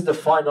it. What is the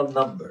final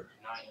number?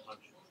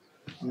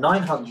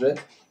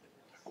 900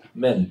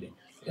 melvin.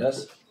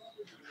 Yes?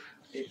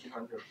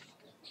 1800.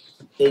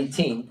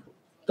 18,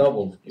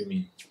 double, you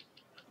mean?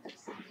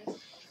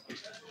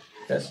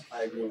 Yes?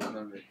 I agree with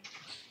Melvin.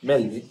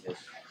 Melvin. Yes.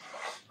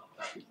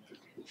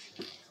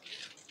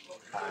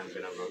 I'm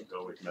gonna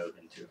go with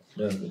Melvin too.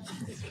 Melvin.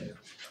 Okay.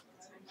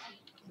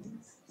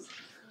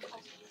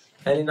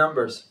 Any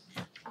numbers?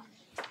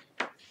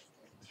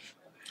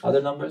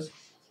 Other numbers?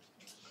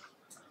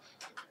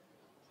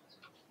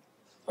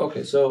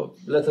 Okay, so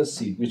let us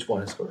see which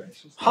one is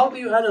correct. How do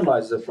you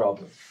analyze the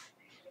problem?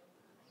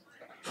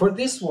 For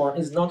this one,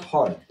 it's not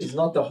hard. It's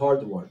not the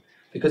hard one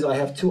because I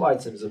have two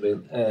items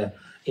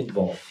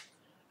involved.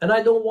 And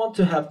I don't want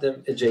to have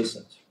them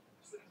adjacent.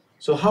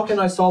 So how can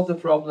I solve the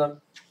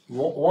problem?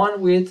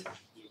 One with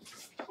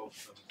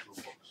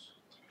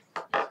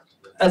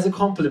as a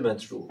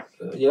complement rule,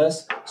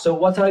 yes? So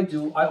what I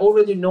do, I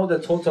already know the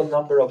total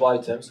number of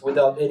items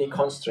without any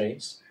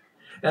constraints.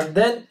 And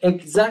then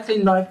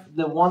exactly like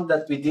the one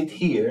that we did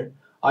here,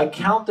 I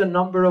count the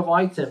number of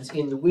items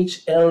in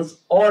which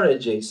L's are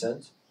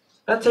adjacent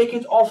and take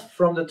it off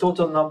from the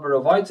total number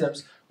of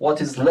items.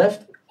 What is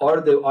left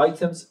are the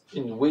items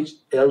in which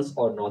L's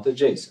are not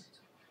adjacent.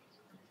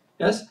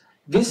 Yes?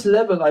 This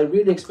level I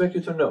really expect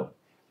you to know.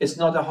 It's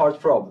not a hard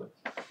problem.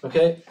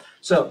 Okay?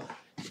 So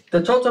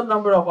the total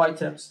number of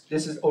items,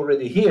 this is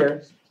already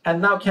here.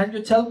 And now can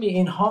you tell me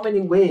in how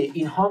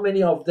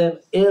many of them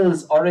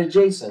L's are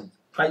adjacent?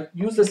 I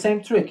use the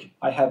same trick.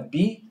 I have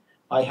B,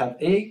 I have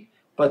A,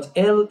 but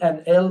L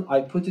and L,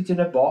 I put it in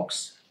a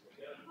box.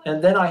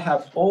 And then I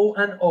have O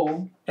and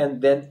O,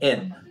 and then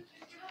N.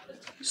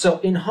 So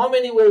in how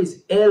many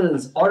ways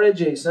L's are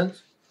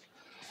adjacent?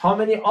 How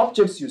many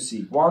objects you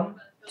see? 1,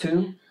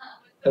 2,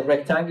 a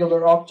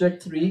rectangular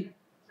object, 3,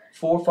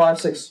 4, 5,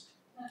 6.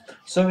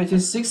 So it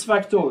is 6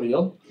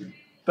 factorial,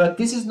 but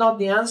this is not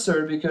the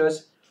answer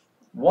because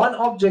one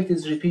object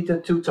is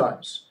repeated 2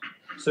 times.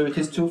 So it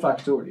is 2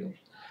 factorial.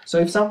 So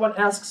if someone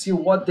asks you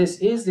what this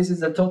is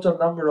the total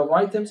number of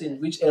items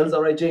in which L's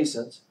are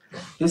adjacent.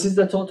 This is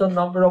the total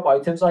number of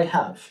items I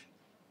have.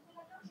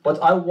 But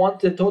I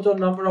want the total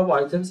number of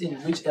items in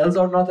which L's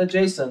are not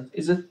adjacent.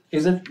 Is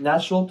it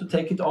natural to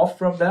take it off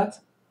from that?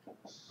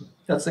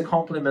 That's the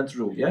complement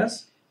rule,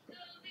 yes?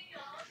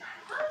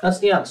 That's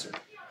the answer.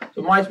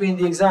 So it might be in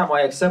the exam,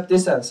 I accept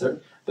this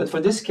answer. But for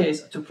this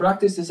case, to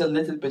practice this a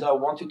little bit, I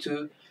want you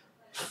to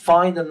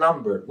find a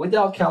number.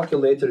 Without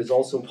calculator is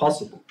also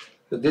possible.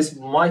 But this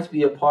might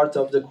be a part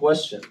of the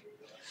question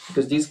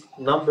because these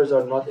numbers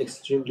are not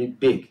extremely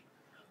big.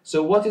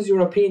 So what is your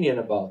opinion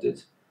about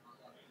it?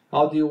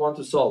 How do you want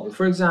to solve it?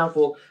 For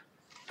example,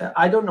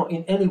 I don't know,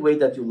 in any way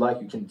that you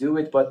like, you can do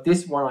it, but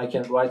this one I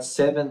can write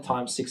 7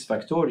 times 6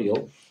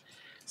 factorial.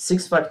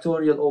 6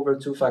 factorial over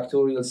 2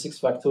 factorial, 6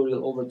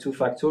 factorial over 2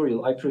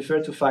 factorial. I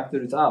prefer to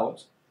factor it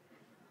out.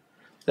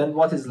 Then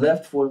what is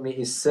left for me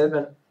is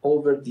 7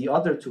 over the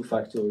other 2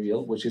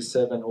 factorial, which is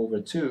 7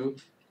 over 2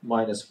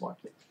 minus 1.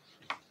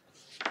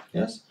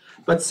 Yes?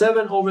 But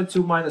 7 over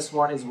 2 minus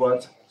 1 is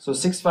what? So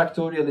 6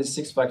 factorial is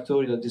 6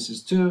 factorial, this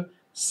is 2.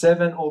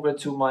 7 over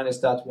 2 minus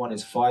that one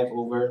is 5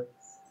 over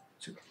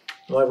 2.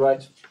 Am I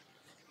right?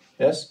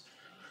 Yes?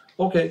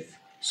 Okay,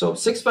 so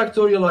 6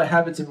 factorial, I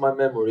have it in my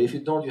memory. If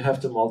you don't, you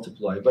have to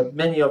multiply. But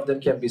many of them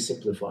can be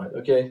simplified,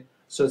 okay?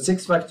 So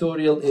 6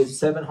 factorial is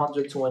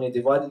 720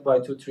 divided by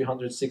 2,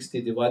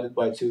 360 divided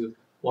by 2,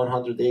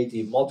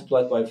 180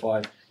 multiplied by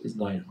 5 is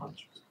 900.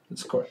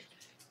 That's correct.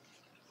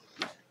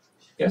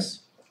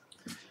 Yes?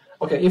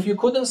 Okay, if you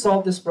couldn't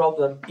solve this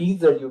problem,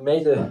 either you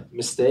made a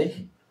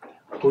mistake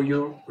or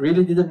you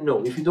really didn't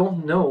know. If you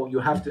don't know, you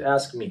have to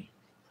ask me.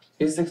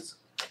 Is this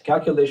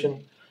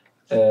calculation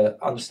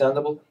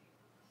understandable?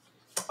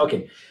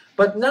 Okay,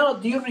 but now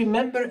do you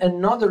remember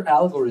another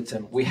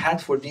algorithm we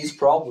had for these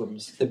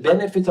problems? The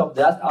benefit of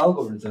that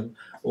algorithm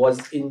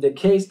was in the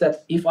case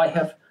that if I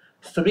have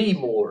three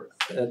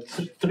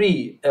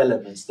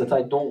elements that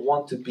I don't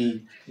want to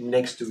be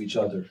next to each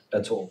other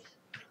at all.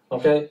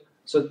 Okay?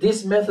 So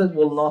this method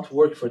will not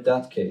work for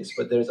that case,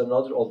 but there's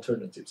another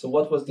alternative. So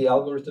what was the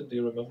algorithm? Do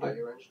you remember? I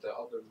arranged the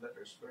other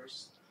letters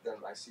first, then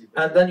I see.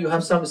 And then you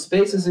have some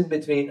spaces in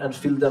between and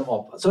fill them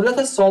up. So let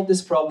us solve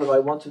this problem. I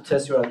want to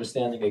test your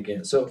understanding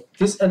again. So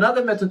this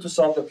another method to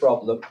solve the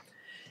problem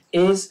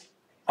is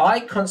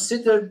I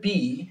consider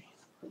B,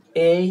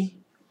 A,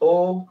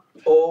 O,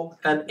 O,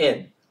 and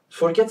N.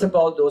 Forget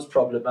about those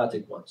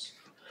problematic ones.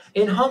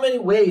 In how many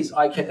ways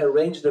I can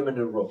arrange them in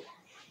a row?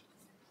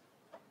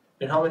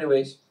 In how many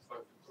ways?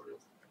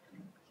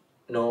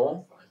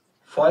 No,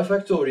 5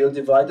 factorial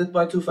divided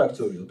by 2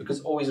 factorial because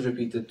O is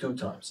repeated 2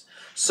 times.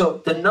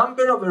 So the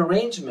number of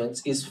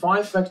arrangements is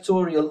 5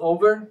 factorial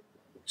over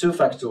 2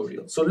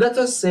 factorial. So let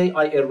us say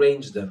I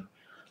arrange them.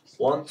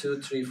 1,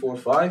 2, 3, 4,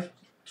 5,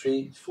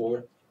 3,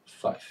 4,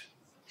 5.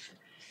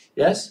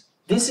 Yes?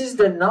 This is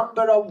the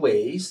number of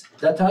ways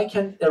that I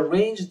can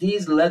arrange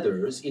these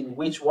letters in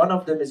which one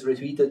of them is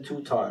repeated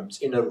 2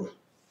 times in a row.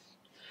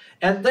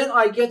 And then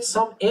I get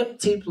some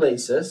empty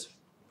places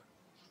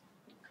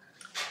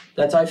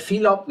that I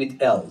fill up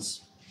with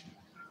L's.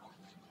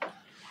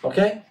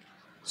 Okay?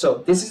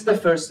 So this is the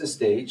first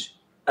stage.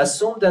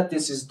 Assume that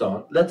this is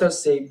done. Let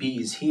us say B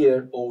is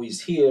here, O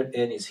is here,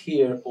 N is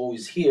here, O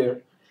is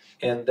here,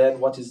 and then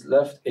what is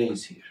left? A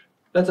is here.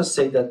 Let us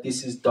say that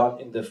this is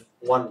done in the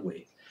one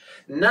way.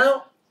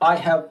 Now I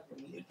have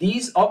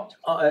these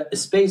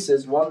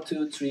spaces, 1,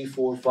 2, 3,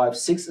 4, 5,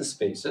 6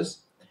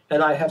 spaces,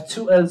 and I have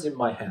 2 L's in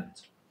my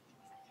hand.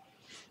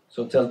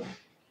 So tell me.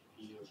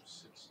 P of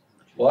 6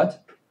 and 2.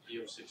 What? P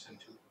of 6 and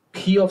 2.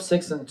 P of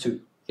 6 and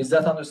 2. Is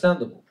that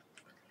understandable?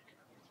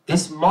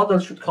 This model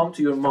should come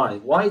to your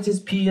mind. Why it is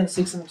P and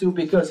 6 and 2?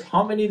 Because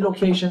how many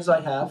locations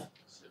I have?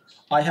 6.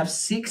 I have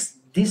 6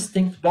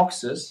 distinct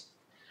boxes.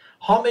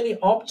 How many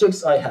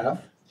objects I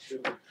have?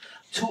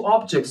 2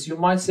 objects. You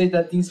might say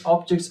that these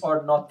objects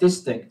are not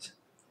distinct.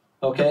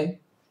 Okay?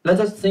 Let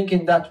us think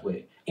in that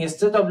way.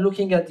 Instead of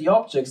looking at the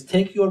objects,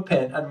 take your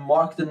pen and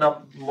mark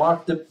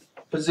the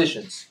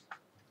positions.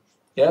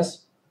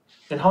 Yes?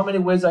 In how many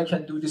ways I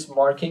can do this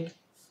marking?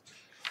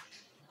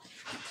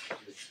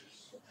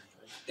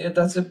 Yeah,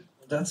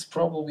 that's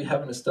probably we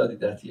haven't studied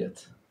that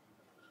yet.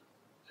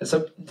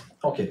 So,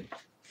 okay.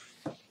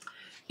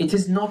 It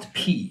is not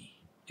P,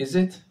 is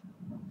it?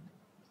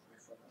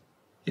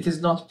 It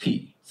is not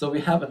P. So we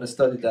haven't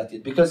studied that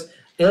yet because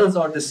L's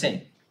are the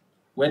same.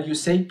 When you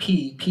say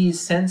P, P is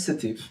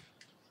sensitive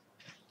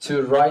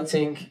to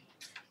writing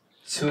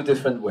 2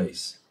 different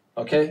ways.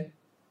 Okay?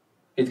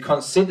 It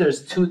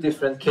considers 2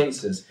 different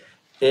cases.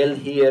 L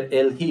here,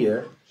 L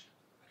here.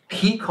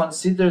 P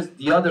considers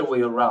the other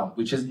way around,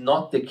 which is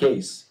not the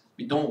case.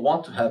 We don't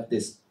want to have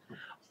this.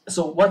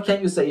 So what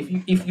can you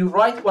say? If you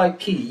write by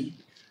P,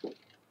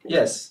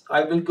 yes,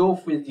 I will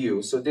go with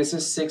you. So this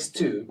is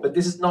 6-2, but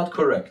this is not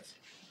correct.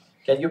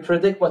 Can you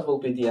predict what will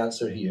be the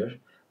answer here?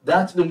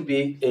 That will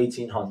be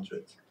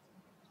 1800.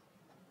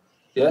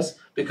 Yes,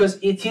 because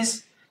it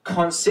is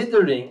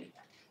considering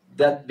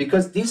that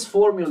because this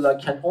formula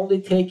can only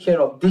take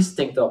care of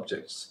distinct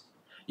objects.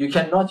 You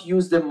cannot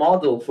use the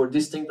model for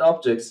distinct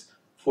objects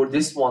for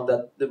this one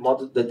that the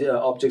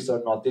objects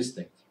are not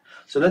distinct.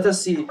 So let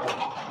us see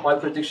my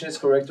prediction is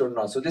correct or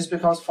not. So this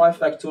becomes 5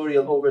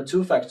 factorial over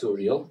 2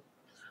 factorial.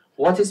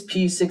 What is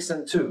P 6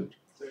 and 2?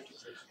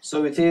 36.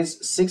 So it is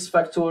 6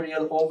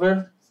 factorial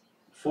over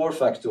 4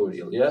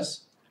 factorial,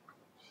 yes?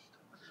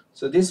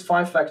 So this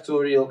 5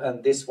 factorial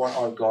and this one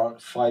are gone,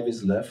 5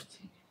 is left.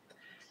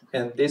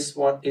 And this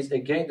one is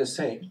again the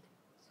same.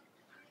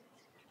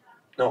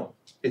 No,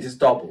 it is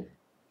double.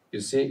 You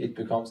see, it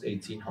becomes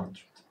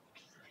 1800.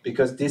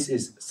 Because this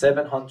is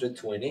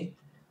 720,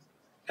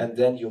 and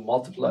then you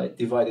multiply,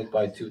 divide it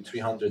by 2,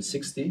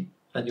 360,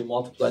 and you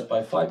multiply it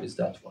by 5 is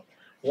that one.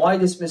 Why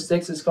this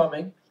mistake is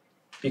coming?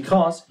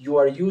 Because you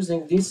are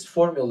using this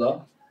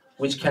formula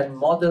which can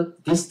model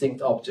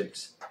distinct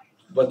objects,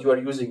 but you are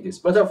using this.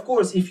 But of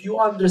course, if you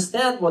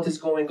understand what is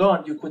going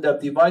on, you could have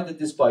divided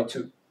this by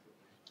 2.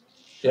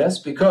 Yes,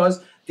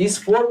 because this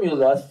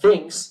formula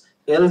thinks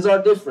L's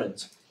are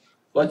different,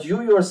 but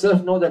you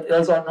yourself know that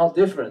L's are not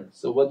different.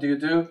 So what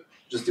do?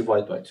 Just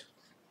divide by 2.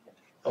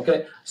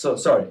 Okay, so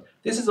sorry.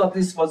 This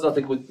was not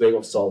a good way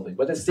of solving,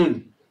 but still,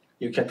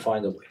 you can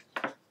find a way.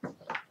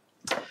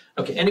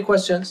 Okay, any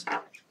questions?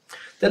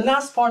 The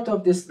last part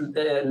of this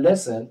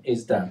lesson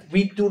is that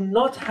we do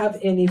not have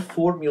any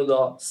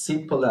formula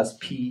simple as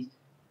P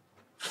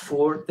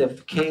for the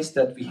case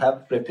that we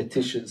have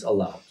repetitions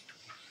allowed.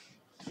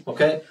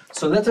 Okay,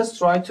 so let us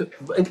try to,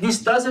 this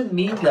doesn't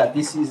mean that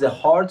this is a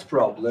hard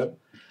problem,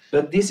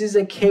 but this is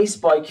a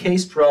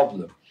case-by-case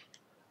problem.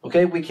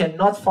 Okay, we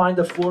cannot find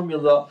a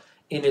formula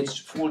in its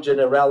full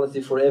generality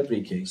for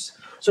every case.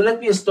 So let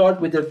me start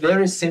with a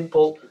very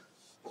simple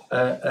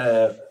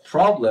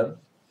problem,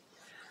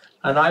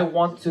 and I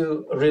want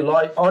to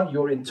rely on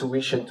your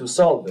intuition to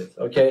solve it.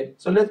 Okay,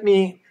 so let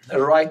me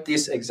write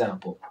this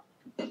example.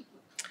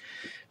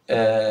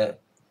 It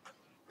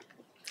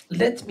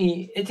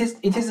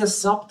is a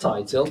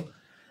subtitle,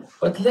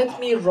 but let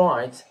me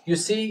write, you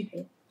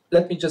see,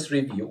 let me just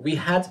review. We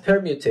had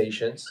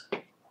permutations,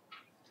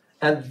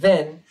 and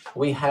then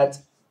we had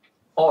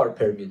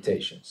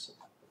r-permutations.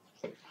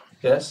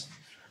 Yes?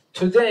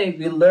 Today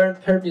we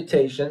learned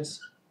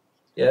permutations.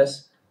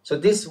 Yes? So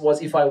this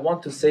was, if I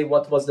want to say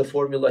what was the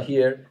formula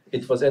here,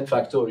 it was n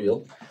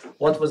factorial.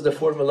 What was the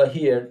formula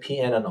here?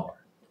 Pn and r.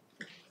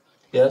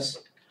 Yes?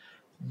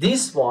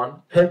 This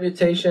one,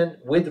 permutation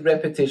with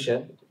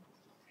repetition,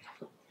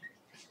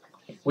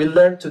 we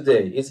learned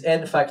today is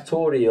n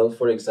factorial,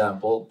 for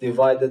example,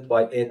 divided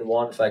by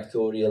n1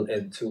 factorial,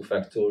 n2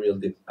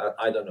 factorial,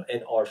 I don't know,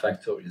 nr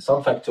factorial,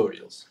 some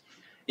factorials.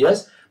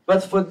 Yes?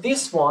 But for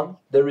this one,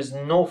 there is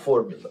no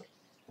formula.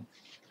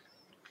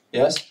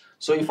 Yes?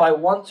 So if I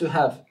want to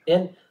have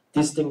n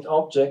distinct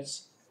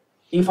objects,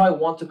 if I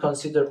want to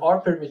consider r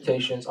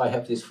permutations, I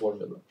have this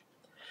formula.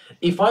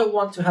 If I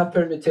want to have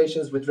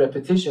permutations with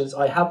repetitions,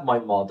 I have my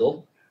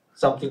model,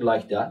 something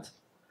like that.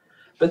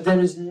 But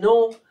there is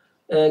no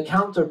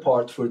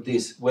counterpart for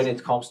this when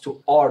it comes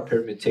to r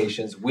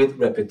permutations with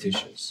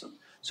repetitions.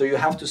 So you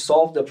have to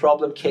solve the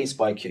problem case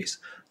by case.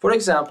 For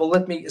example,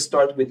 let me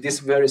start with this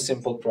very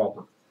simple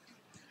problem.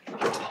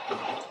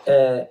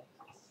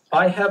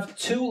 I have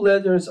 2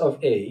 letters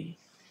of A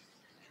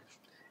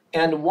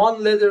and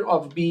 1 letter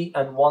of B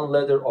and 1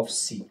 letter of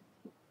C.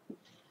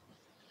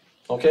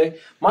 Okay?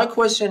 My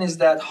question is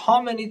that how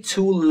many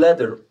two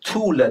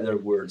letter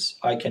words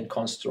I can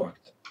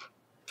construct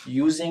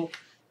using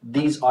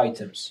these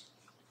items?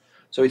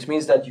 So it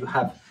means that you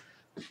have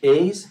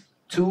A's,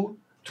 two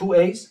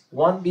A's,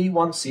 1 B,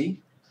 1 C,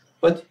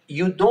 But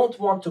you don't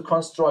want to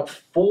construct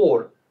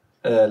four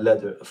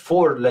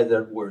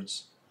letter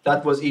words.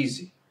 That was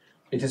easy.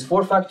 It is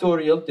 4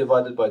 factorial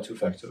divided by 2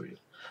 factorial.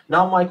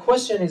 Now my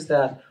question is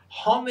that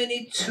how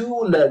many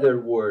 2-letter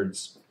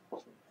words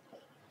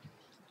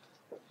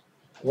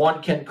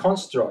one can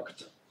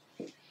construct?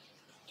 Do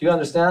you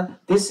understand?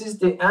 This is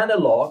the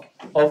analog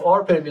of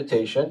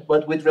r-permutation,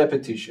 but with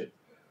repetition.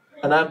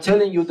 And I'm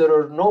telling you there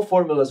are no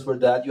formulas for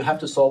that. You have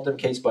to solve them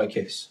case by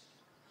case.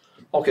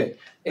 Okay,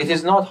 it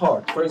is not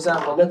hard. For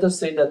example, let us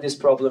say that this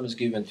problem is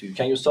given to you.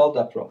 Can you solve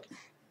that problem?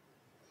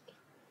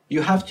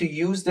 You have to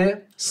use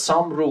the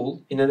sum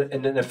rule in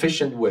an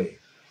efficient way.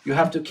 You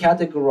have to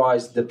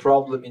categorize the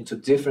problem into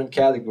different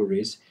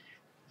categories,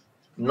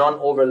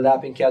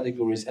 non-overlapping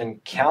categories,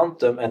 and count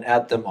them and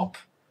add them up.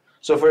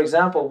 So for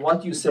example,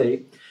 what you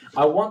say,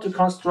 I want to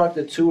construct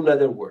a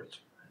 2-letter word.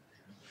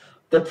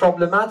 The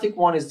problematic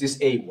one is this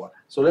A one.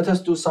 So let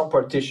us do some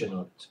partition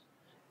on it.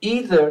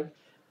 Either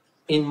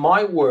in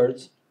my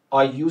words,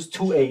 I use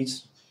 2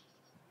 A's,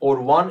 or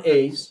 1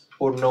 A's,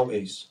 or no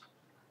A's.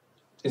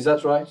 Is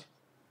that right?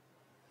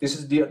 This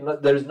is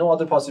there is no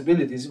other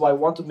possibilities. If I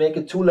want to make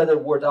a 2-letter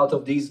word out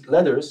of these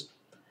letters,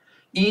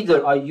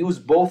 either I use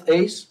both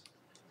A's,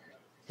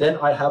 then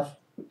I have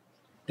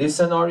this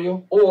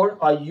scenario, or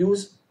I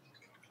use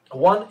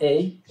 1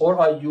 A, or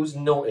I use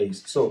no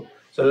A's. So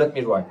let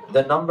me write.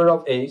 The number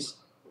of A's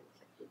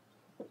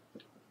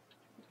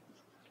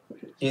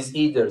is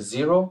either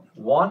 0,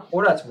 1,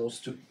 or at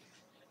most 2.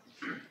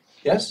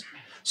 Yes?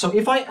 So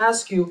if I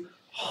ask you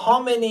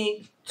how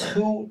many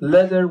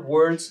 2-letter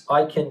words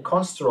I can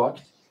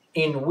construct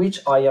in which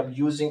I am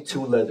using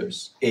 2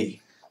 letters, A.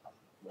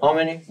 How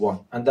many? 1.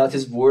 And that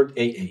is word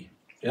AA.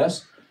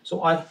 Yes?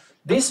 So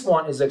this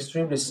one is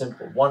extremely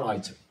simple, 1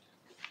 item.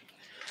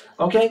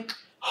 Okay?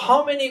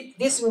 How many?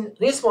 This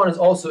one is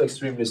also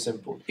extremely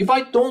simple. If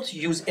I don't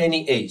use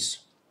any A's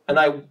and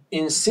I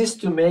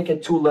insist to make a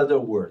 2-letter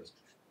word,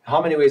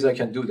 how many ways I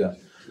can do that?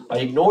 I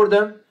ignore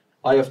them.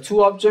 I have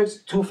 2 objects,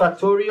 2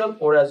 factorial,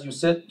 or as you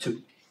said,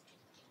 2.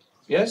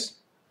 Yes?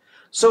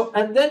 So,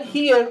 and then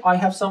here I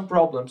have some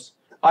problems.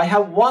 I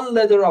have 1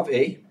 letter of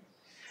A,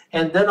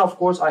 and then of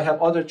course I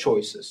have other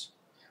choices.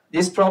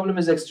 This problem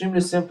is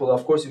extremely simple.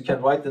 Of course you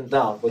can write them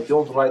down, but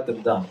don't write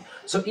them down.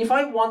 So if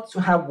I want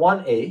to have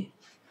 1 A,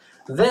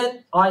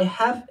 then I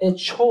have a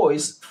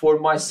choice for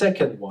my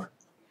second one.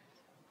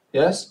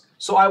 Yes?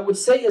 So I would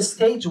say a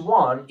stage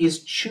 1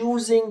 is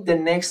choosing the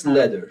next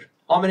letter.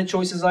 How many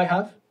choices I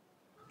have?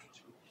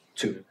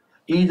 2.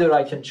 Either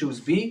I can choose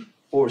B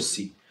or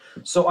C.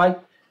 So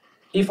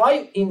if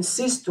I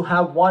insist to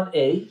have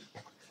 1A,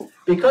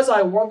 because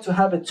I want to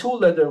have a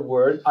 2-letter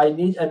word, I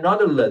need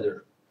another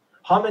letter.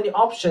 How many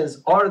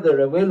options are there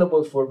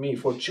available for me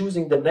for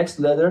choosing the next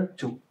letter?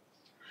 2.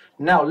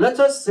 Now, let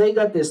us say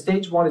that the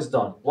stage 1 is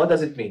done. What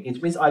does it mean?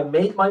 It means I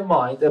made my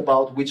mind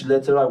about which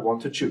letter I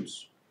want to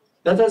choose.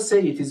 Let us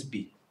say it is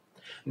B.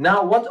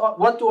 Now,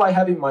 what do I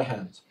have in my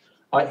hand?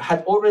 I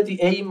had already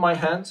A in my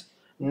hand.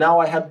 Now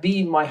I have B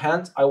in my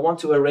hand. I want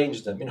to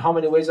arrange them. In how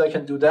many ways I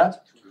can do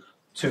that?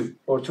 2,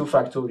 or 2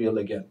 factorial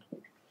again.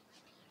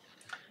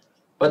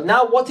 But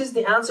now, what is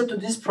the answer to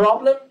this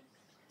problem?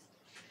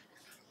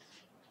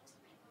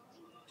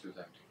 2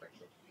 times 2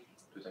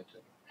 factorial. 2 times 2.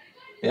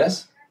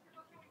 Yes?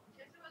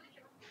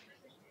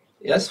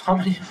 Yes? How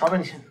many?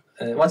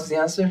 What's the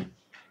answer?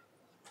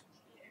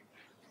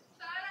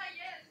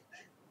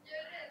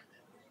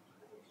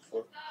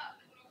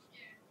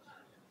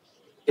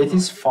 It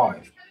is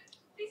 5.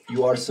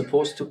 You are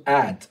supposed to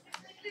add.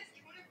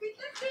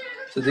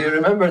 So do you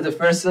remember the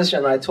first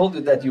session I told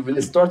you that you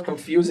will start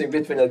confusing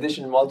between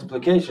addition and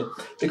multiplication?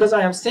 Because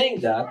I am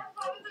saying that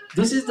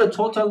this is the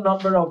total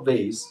number of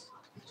ways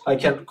I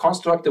can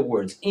construct the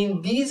words.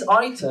 In these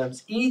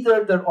items,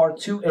 either there are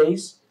 2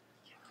 A's,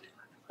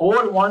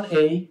 or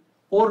 1A,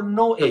 or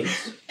no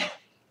A's.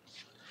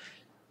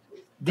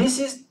 This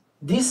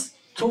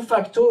 2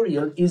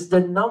 factorial is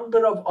the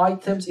number of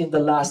items in the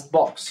last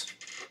box.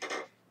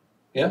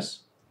 Yes?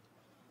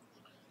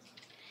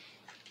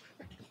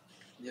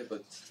 Yeah,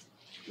 but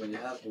when you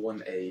have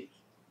 1A,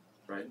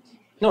 right?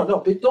 No,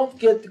 but don't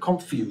get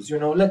confused.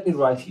 Let me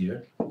write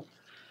here.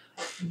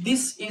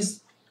 This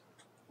is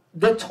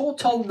the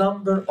total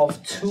number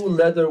of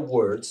 2-letter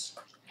words.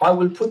 I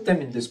will put them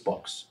in this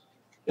box.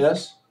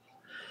 Yes?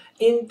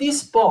 In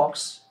this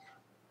box,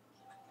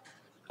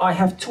 I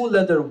have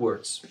 2-letter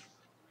words.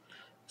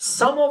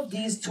 Some of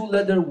these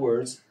 2-letter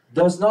words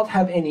does not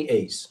have any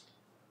A's.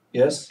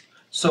 Yes?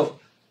 So,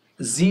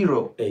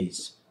 0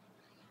 A's.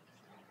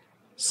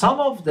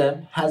 Some of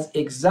them has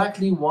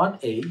exactly 1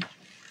 A,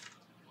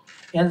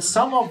 and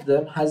some of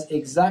them has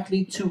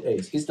exactly 2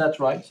 A's. Is that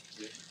right?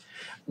 Yes.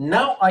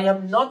 Now I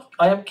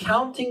am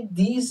counting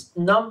these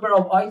number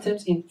of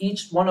items in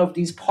each one of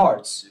these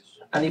parts.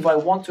 And if I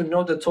want to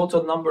know the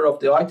total number of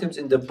the items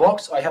in the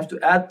box, I have to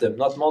add them,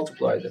 not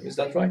multiply them. Is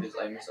that right? Yes,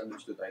 I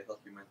misunderstood. I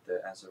thought you meant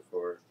the answer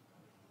for...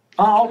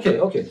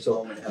 Okay.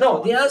 So,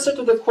 no, the answer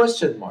to the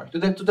question mark, to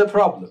the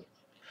problem.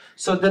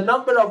 So the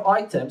number of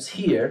items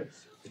here,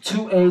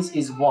 2 A's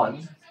is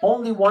 1,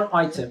 only one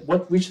item.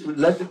 Which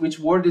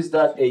word is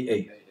that?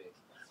 AA.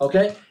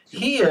 Okay?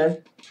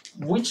 Here,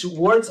 which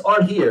words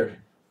are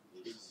here?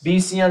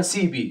 BC and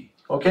CB.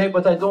 Okay?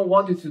 But I don't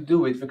want you to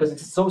do it because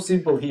it's so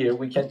simple here.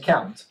 We can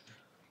count.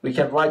 We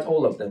can write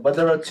all of them. But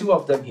there are two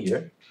of them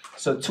here.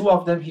 So two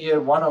of them here,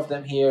 one of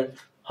them here.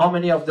 How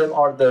many of them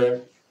are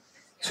there?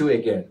 Two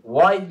again.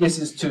 Why this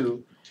is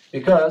two?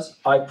 Because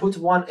I put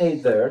one A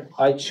there.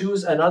 I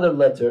choose another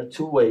letter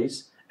two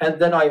ways. And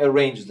then I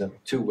arrange them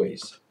two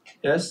ways.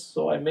 Yes?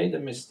 So I made a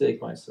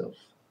mistake myself.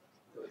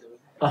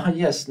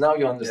 Yes, now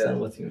you understand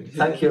what you mean.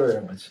 Thank you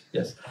very much.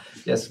 Yes,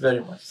 yes,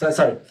 very much.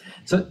 Sorry.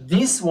 So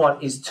this one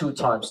is 2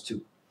 times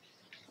 2.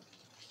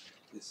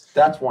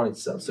 That one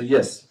itself. So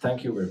yes,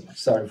 thank you very much.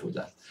 Sorry for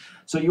that.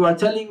 So you are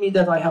telling me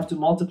that I have to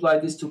multiply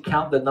this to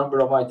count the number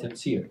of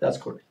items here. That's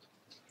correct.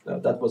 No,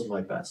 that was my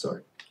bad.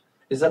 Sorry.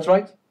 Is that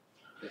right?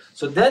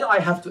 So then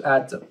I have to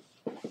add them.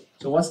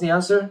 So what's the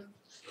answer?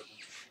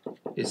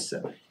 Is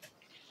 7.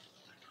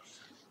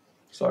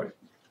 Sorry.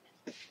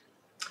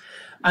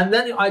 And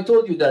then I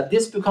told you that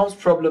this becomes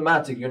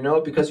problematic, you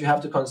know, because you have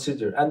to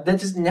consider. And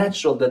that is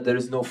natural that there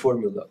is no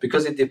formula,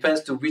 because it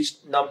depends to which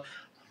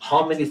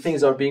how many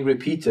things are being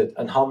repeated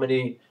and how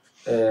many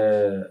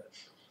letter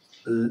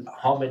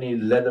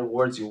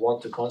words you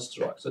want to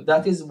construct. So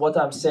that is what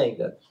I'm saying,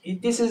 that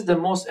this is the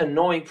most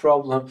annoying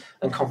problem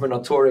in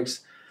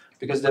combinatorics,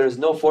 because there is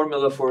no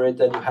formula for it,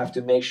 and you have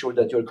to make sure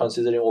that you're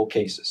considering all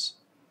cases.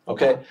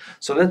 Okay,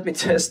 so let me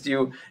test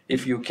you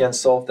if you can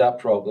solve that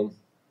problem.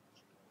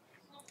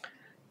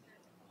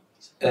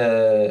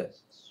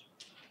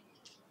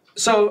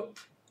 So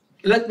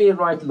let me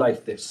write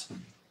like this.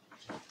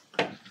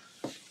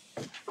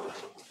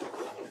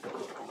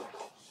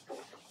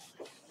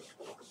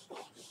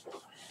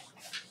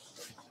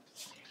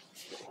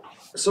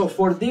 So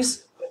for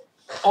this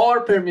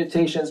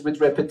r-permutations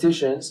with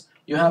repetitions,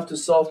 you have to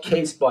solve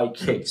case by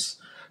case.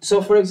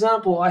 So for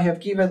example, I have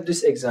given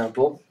this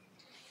example.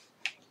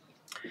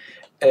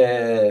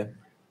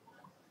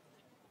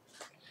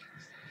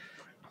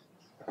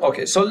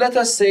 Okay, so let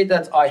us say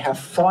that I have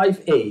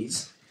 5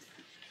 A's.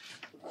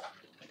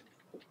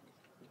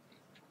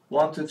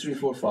 1, 2, 3,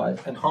 4,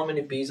 5. And how many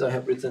B's I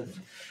have written?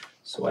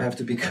 So I have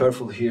to be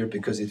careful here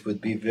because it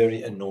would be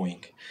very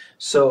annoying.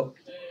 So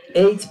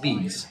 8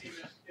 B's.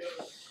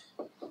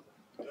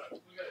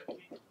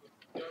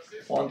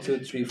 1, 2,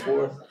 3,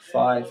 4,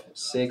 5,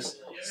 6,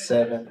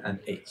 7, and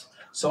 8.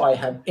 So I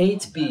have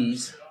 8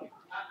 B's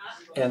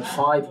and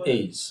 5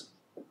 A's.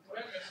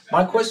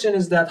 My question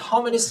is that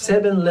how many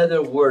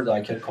 7-letter word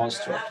I can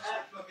construct?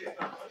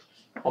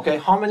 Okay,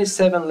 how many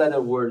 7-letter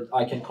word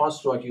I can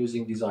construct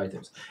using these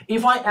items?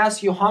 If I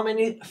ask you how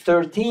many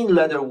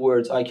 13-letter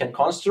words I can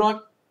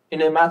construct,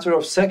 in a matter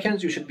of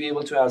seconds, you should be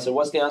able to answer.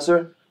 What's the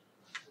answer?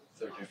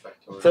 13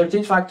 factorial.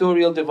 13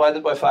 factorial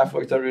divided by 5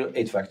 factorial,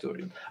 8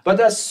 factorial. But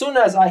as soon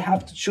as I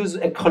have to choose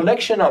a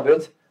collection of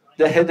it,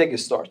 the headache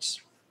starts.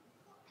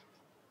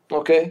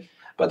 Okay?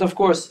 But of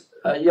course,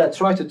 yeah,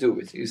 try to do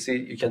it. You see,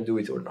 you can do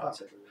it or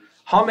not.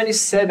 How many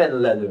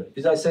 7-letter?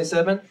 Did I say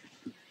 7?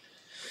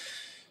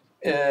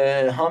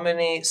 How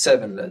many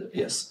 7-letter?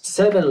 Yes,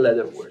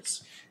 7-letter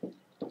words.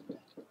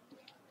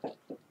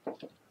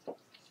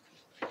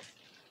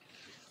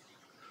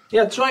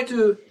 Yeah, try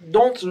to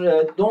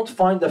don't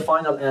find the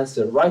final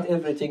answer. Write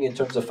everything in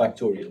terms of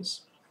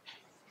factorials.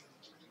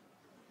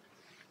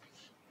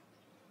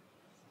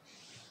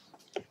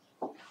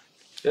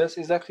 Yes,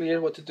 is that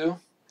clear what to do?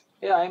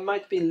 Yeah, it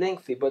might be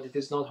lengthy, but it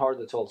is not hard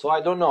at all. So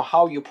I don't know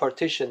how you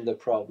partition the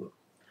problem.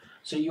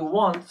 So you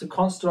want to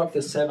construct a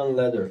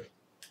 7-letter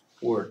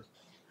word.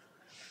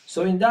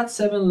 So in that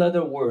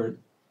 7-letter word,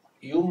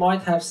 you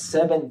might have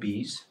 7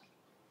 B's,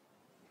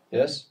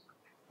 yes,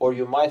 or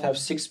you might have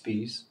 6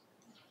 B's.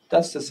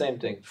 That's the same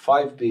thing.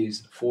 5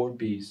 B's, 4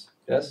 B's,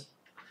 yes.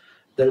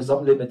 There is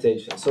some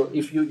limitation. So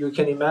if you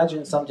can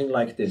imagine something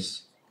like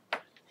this,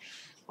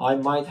 I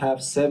might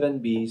have 7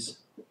 B's,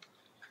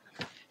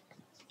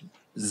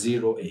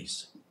 0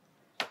 A's.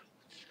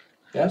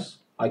 Yes,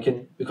 I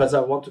can, because I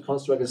want to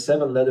construct a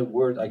 7-letter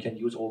word, I can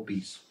use all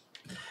B's.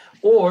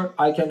 Or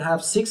I can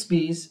have 6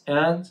 B's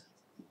and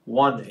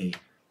 1 A.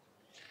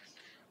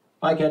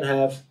 I can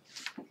have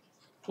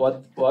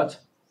what?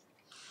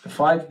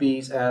 5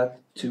 B's and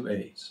 2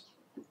 A's.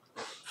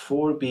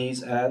 4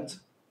 B's and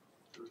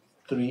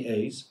 3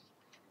 A's.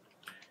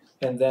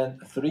 And then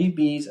 3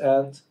 B's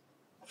and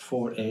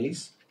 4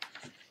 A's.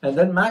 And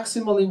then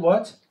maximally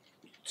what?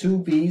 2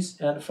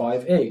 B's and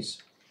 5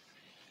 A's.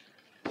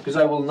 Because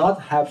I will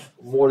not have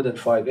more than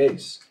 5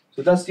 A's.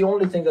 So that's the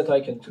only thing that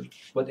I can do.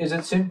 But is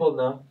it simple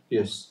now?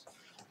 Yes.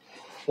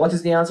 What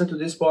is the answer to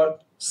this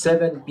part?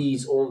 7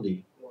 B's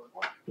only.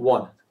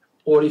 1.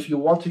 Or if you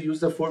want to use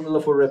the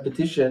formula for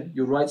repetition,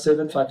 you write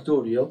 7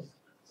 factorial,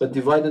 but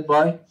divided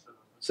by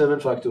 7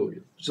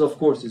 factorial, which of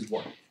course is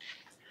 1.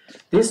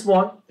 This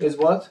one is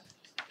what?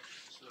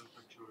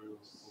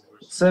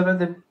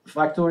 7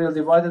 factorial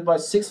divided by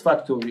 6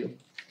 factorial.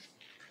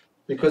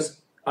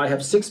 Because I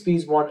have 6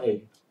 B's, 1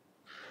 A.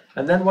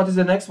 And then what is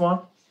the next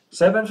one?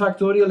 7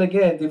 factorial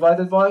again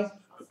divided by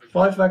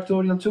 5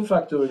 factorial, 2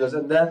 factorials,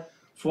 and then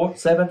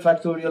 7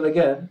 factorial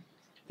again,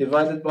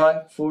 divided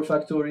by 4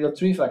 factorial,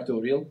 3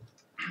 factorial.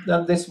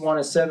 Then this one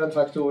is 7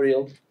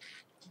 factorial,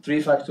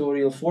 3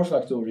 factorial, 4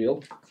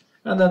 factorial,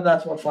 and then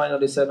that one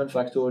finally 7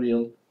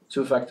 factorial,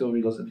 2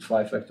 factorials, and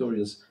 5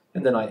 factorials,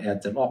 and then I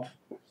add them up.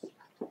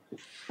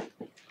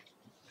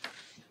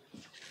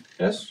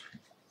 Yes?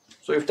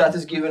 So if that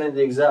is given in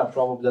the exam,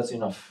 probably that's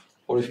enough.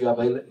 Or if you have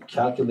a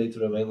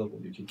calculator available,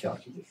 you can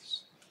calculate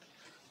this.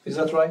 Is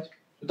that right?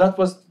 That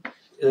was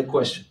the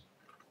question.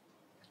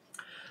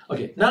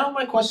 Okay, now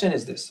my question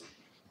is this.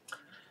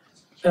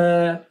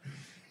 How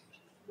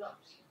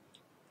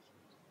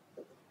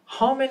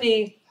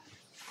many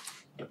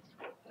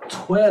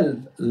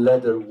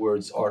 12-letter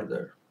words are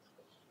there?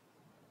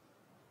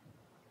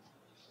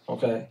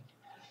 Okay.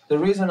 The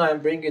reason I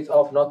bring it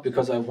up, not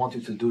because I want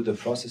you to do the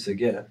process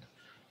again,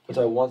 but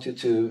I want you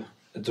to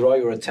draw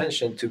your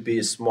attention to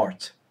be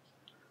smart.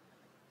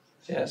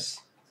 Yes.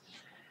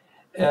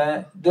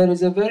 There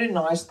is a very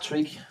nice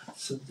trick.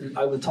 So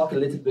I will talk a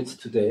little bit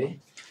today,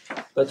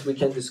 but we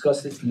can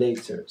discuss it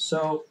later.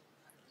 So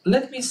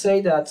let me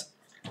say that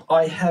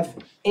I have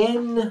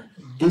n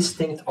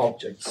distinct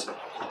objects.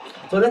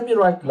 So let me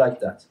write like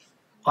that.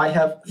 I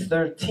have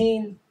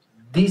 13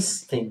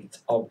 distinct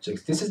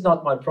objects. This is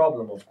not my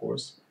problem, of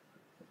course.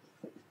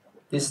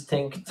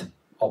 Distinct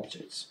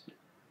objects.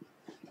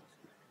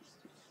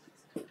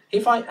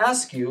 If I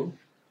ask you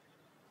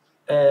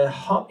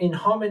in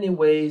how many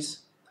ways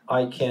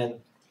I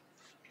can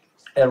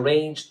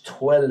arrange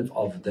 12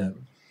 of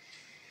them,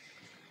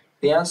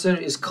 the answer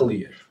is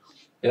clear.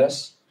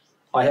 Yes?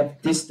 I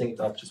have distinct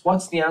objects.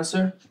 What's the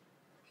answer?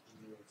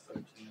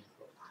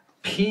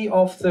 P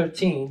of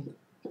 13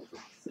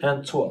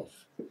 and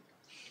 12.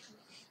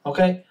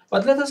 Okay?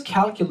 But let us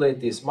calculate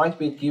this. Might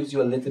be it gives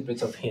you a little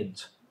bit of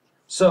hint.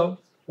 So,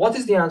 what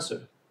is the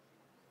answer?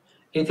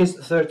 It is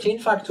 13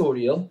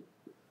 factorial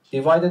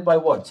divided by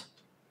what?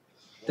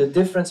 The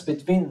difference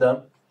between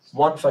them,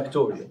 1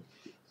 factorial.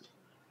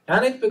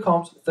 And it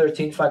becomes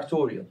 13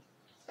 factorial.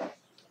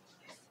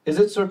 Is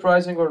it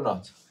surprising or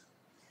not?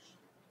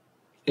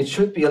 It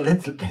should be a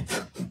little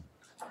bit.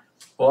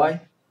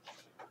 Why?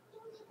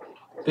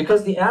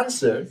 Because the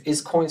answer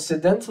is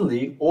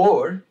coincidentally,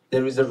 or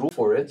there is a rule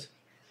for it,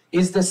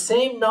 is the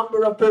same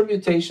number of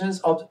permutations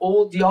of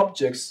all the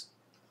objects.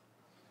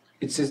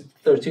 It says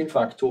 13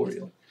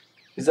 factorial.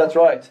 Is that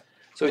right?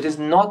 So it is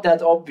not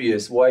that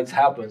obvious why it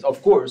happens.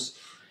 Of course,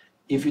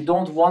 if you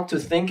don't want to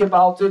think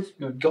about it,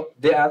 you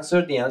got the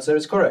answer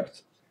is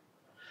correct.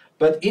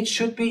 But it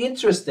should be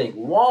interesting.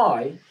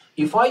 Why?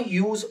 If I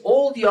use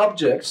all the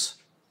objects,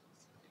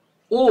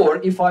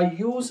 or if I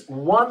use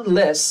one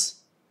less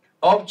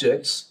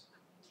objects,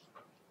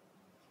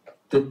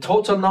 the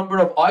total number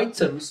of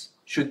items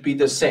should be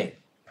the same.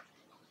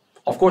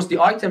 Of course, the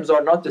items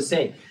are not the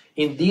same.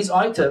 In these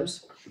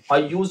items, I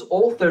use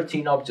all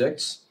 13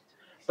 objects,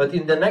 but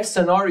in the next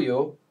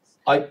scenario,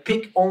 I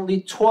pick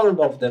only 12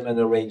 of them and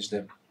arrange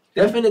them.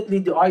 Definitely,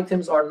 the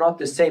items are not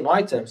the same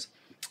items.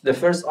 The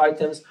first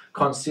items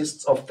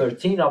consists of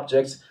 13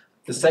 objects.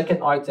 The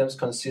second items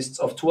consists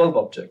of 12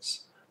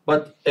 objects.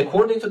 But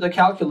according to the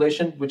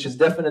calculation, which is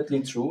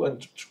definitely true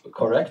and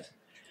correct,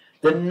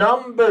 the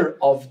number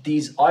of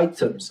these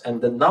items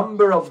and the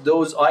number of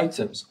those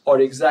items are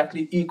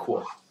exactly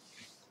equal.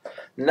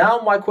 Now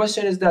my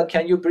question is that,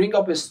 can you bring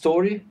up a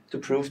story to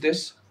prove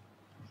this?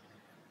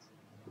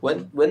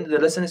 When the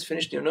lesson is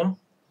finished, you know?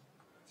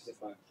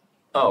 55.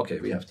 Oh, okay,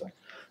 we have time.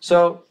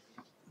 So,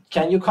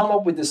 can you come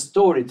up with the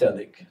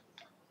storytelling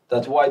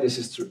that why this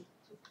is true?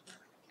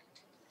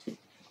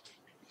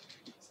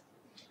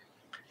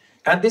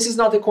 And this is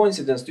not a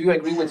coincidence. Do you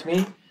agree with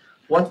me?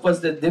 What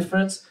was the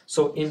difference?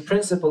 So in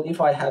principle, if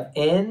I have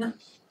n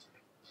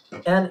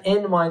and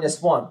n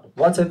minus 1,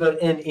 whatever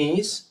n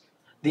is,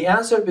 the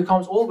answer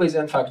becomes always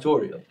n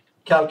factorial.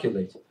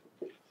 Calculate.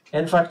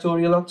 N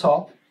factorial on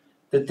top,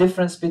 the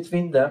difference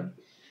between them,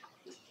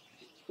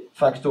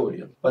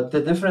 factorial. But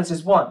the difference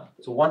is 1.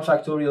 So 1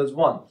 factorial is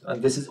 1.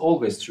 And this is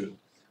always true.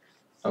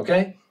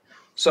 Okay?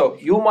 So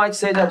you might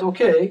say that,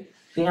 okay,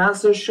 the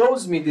answer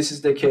shows me this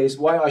is the case,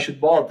 why I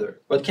should bother.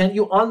 But can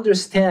you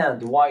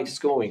understand why it's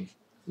going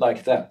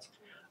like that?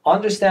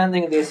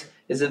 Understanding this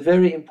is a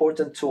very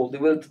important tool. We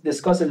will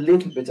discuss a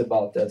little bit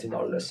about that in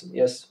our lesson.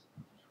 Yes?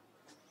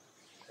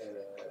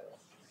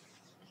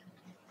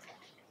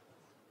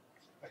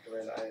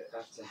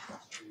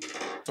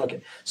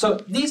 Okay, so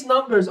these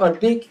numbers are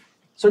big.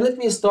 So let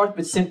me start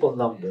with simple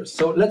numbers.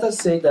 So let us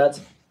say that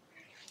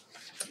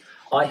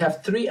I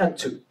have 3 and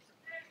 2.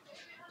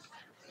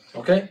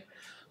 Okay?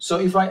 So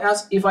if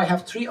I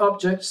have 3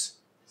 objects,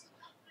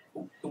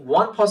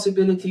 one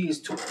possibility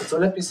is to, so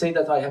let me say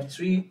that I have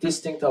 3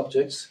 distinct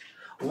objects.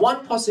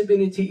 One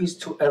possibility is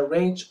to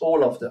arrange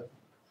all of them.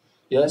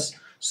 Yes?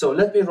 So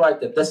let me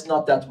write them. That's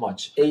not that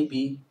much. A,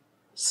 B,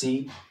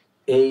 C,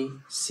 A,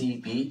 C,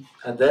 B,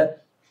 and then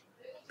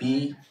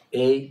B,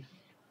 A,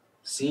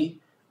 C,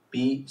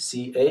 B,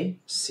 C, A,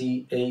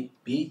 C, A,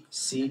 B,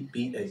 C,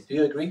 B, A. Do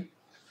you agree?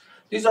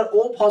 These are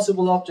all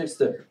possible objects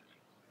there.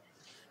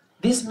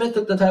 This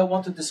method that I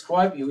want to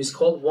describe you is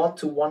called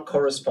one-to-one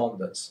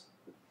correspondence.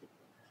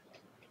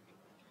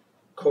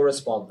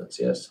 Correspondence,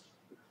 yes.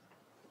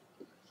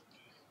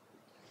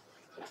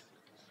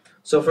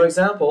 So for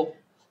example,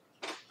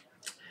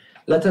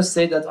 let us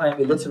say that I am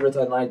illiterate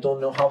and I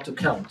don't know how to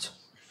count.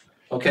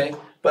 Okay?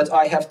 But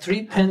I have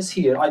 3 pens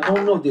here. I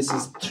don't know this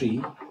is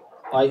 3.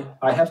 I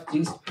have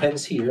these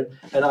pens here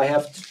and I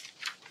have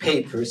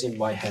papers in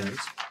my hands.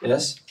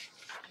 Yes?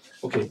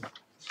 Okay.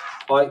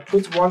 I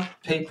put one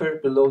paper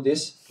below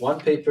this, one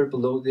paper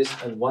below this,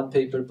 and one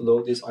paper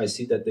below this. I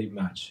see that they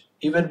match.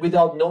 Even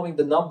without knowing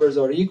the numbers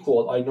are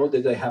equal, I know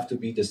that they have to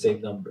be the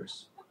same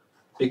numbers.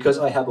 Because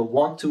I have a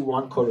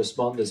one-to-one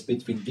correspondence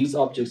between these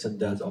objects and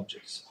that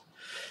objects.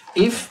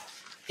 If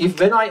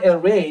when I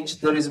arrange,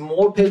 there is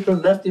more paper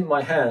left in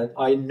my hand,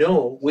 I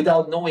know,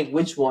 without knowing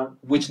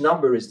which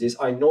number is this,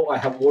 I know I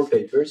have more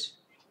papers.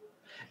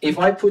 If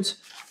I put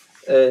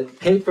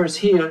papers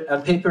here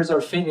and papers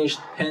are finished,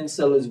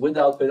 pencil is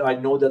without pen, I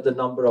know that the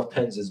number of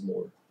pens is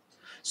more.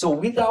 So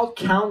without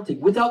counting,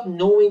 without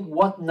knowing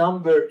what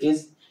number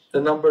is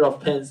the number of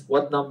pens,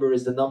 what number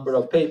is the number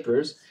of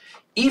papers,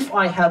 if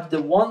I have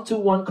the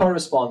one-to-one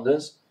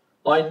correspondence,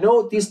 I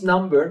know this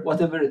number,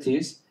 whatever it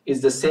is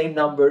the same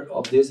number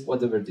of this,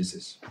 whatever this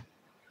is.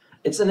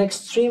 It's an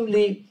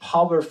extremely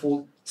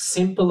powerful,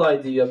 simple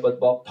idea, but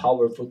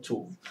powerful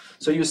tool.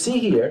 So you see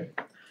here,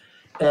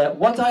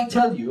 what I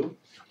tell you,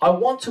 I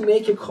want to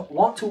make a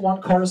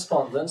one-to-one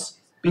correspondence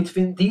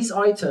between these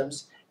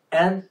items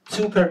and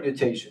 2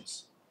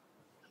 permutations.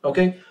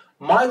 Okay?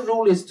 My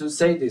rule is to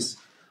say this.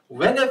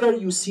 Whenever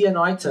you see an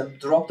item,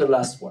 drop the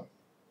last one.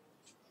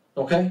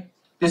 Okay?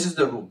 This is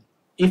the rule.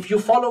 If you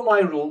follow my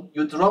rule,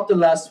 you drop the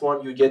last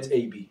one, you get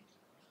AB.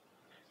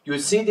 You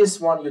see this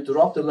one, you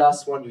drop the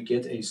last one, you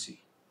get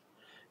AC.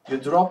 You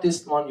drop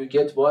this one, you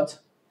get what?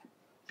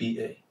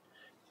 BA.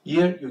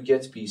 Here you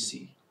get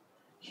BC.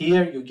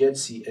 Here you get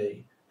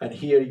CA. And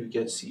here you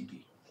get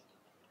CB.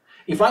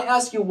 If I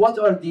ask you what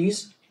are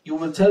these, you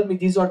will tell me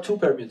these are 2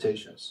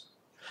 permutations.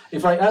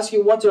 If I ask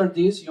you what are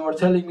these, you are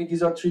telling me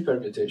these are 3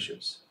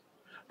 permutations.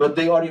 But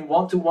they are in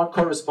one-to-one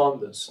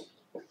correspondence.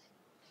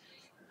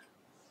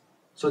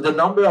 So the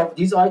number of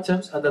these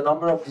items and the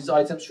number of these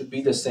items should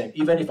be the same,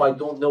 even if I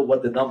don't know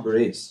what the number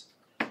is.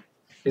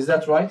 Is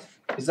that right?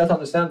 Is that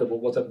understandable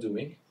what I'm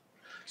doing?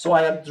 So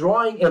I am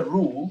drawing a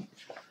rule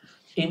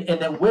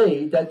in a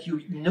way that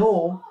you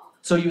know.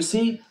 So you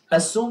see,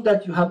 assume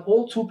that you have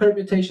all 2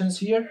 permutations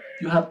here,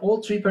 you have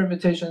all 3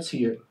 permutations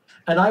here.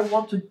 And I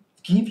want to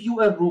give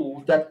you a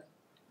rule that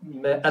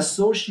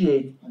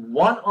associate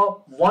one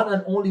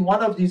and only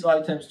one of these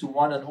items to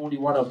one and only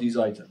one of these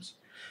items.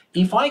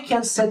 If I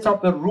can set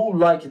up a rule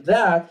like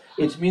that,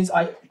 it means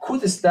I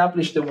could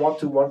establish the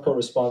one-to-one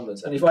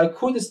correspondence. And if I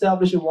could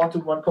establish a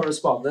one-to-one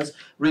correspondence,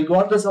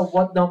 regardless of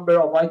what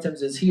number of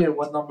items is here,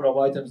 what number of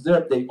items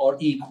there, they are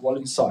equal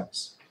in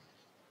size.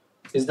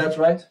 Is that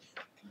right?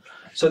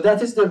 So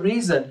that is the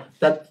reason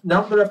that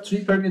number of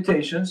 3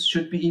 permutations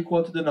should be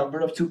equal to the number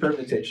of 2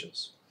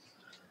 permutations.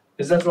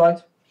 Is that right?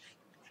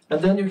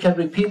 And then you can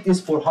repeat this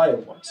for higher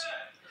ones.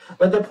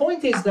 But the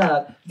point is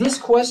that this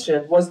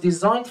question was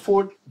designed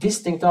for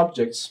distinct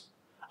objects.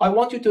 I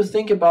want you to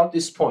think about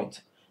this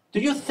point. Do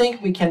you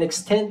think we can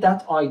extend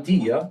that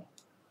idea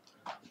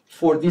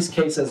for this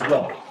case as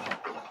well?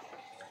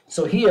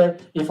 So here,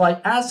 if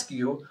I ask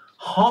you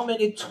how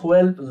many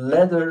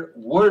 12-letter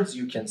words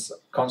you can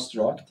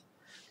construct,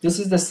 this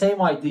is the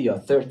same idea,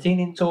 13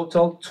 in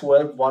total,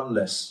 12, 1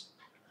 less.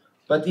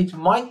 But it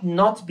might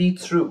not be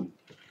true,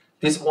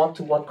 this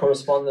one-to-one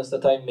correspondence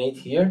that I made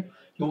here.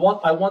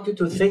 I want you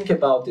to think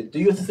about it. Do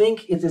you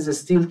think it is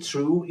still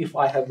true if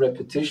I have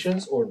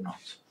repetitions or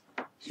not?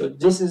 So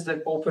this is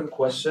the open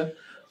question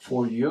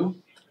for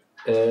you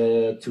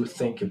to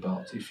think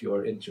about if you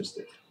are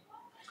interested.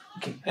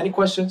 Okay, any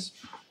questions?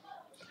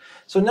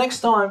 So next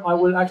time I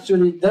will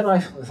actually, then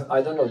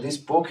I don't know, this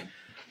book,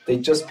 they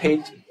just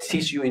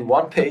teach you in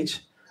 1 page,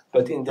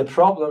 but in the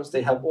problems,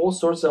 they have all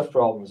sorts of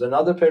problems.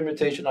 Another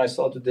permutation I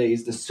saw today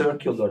is the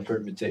circular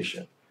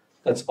permutation.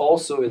 That's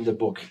also in the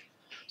book.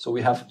 So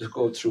we have to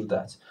go through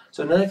that.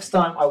 So next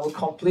time I will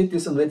complete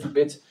this a little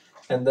bit,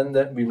 and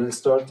then we will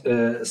start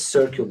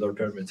circular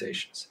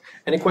permutations.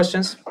 Any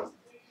questions?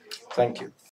 Thank you.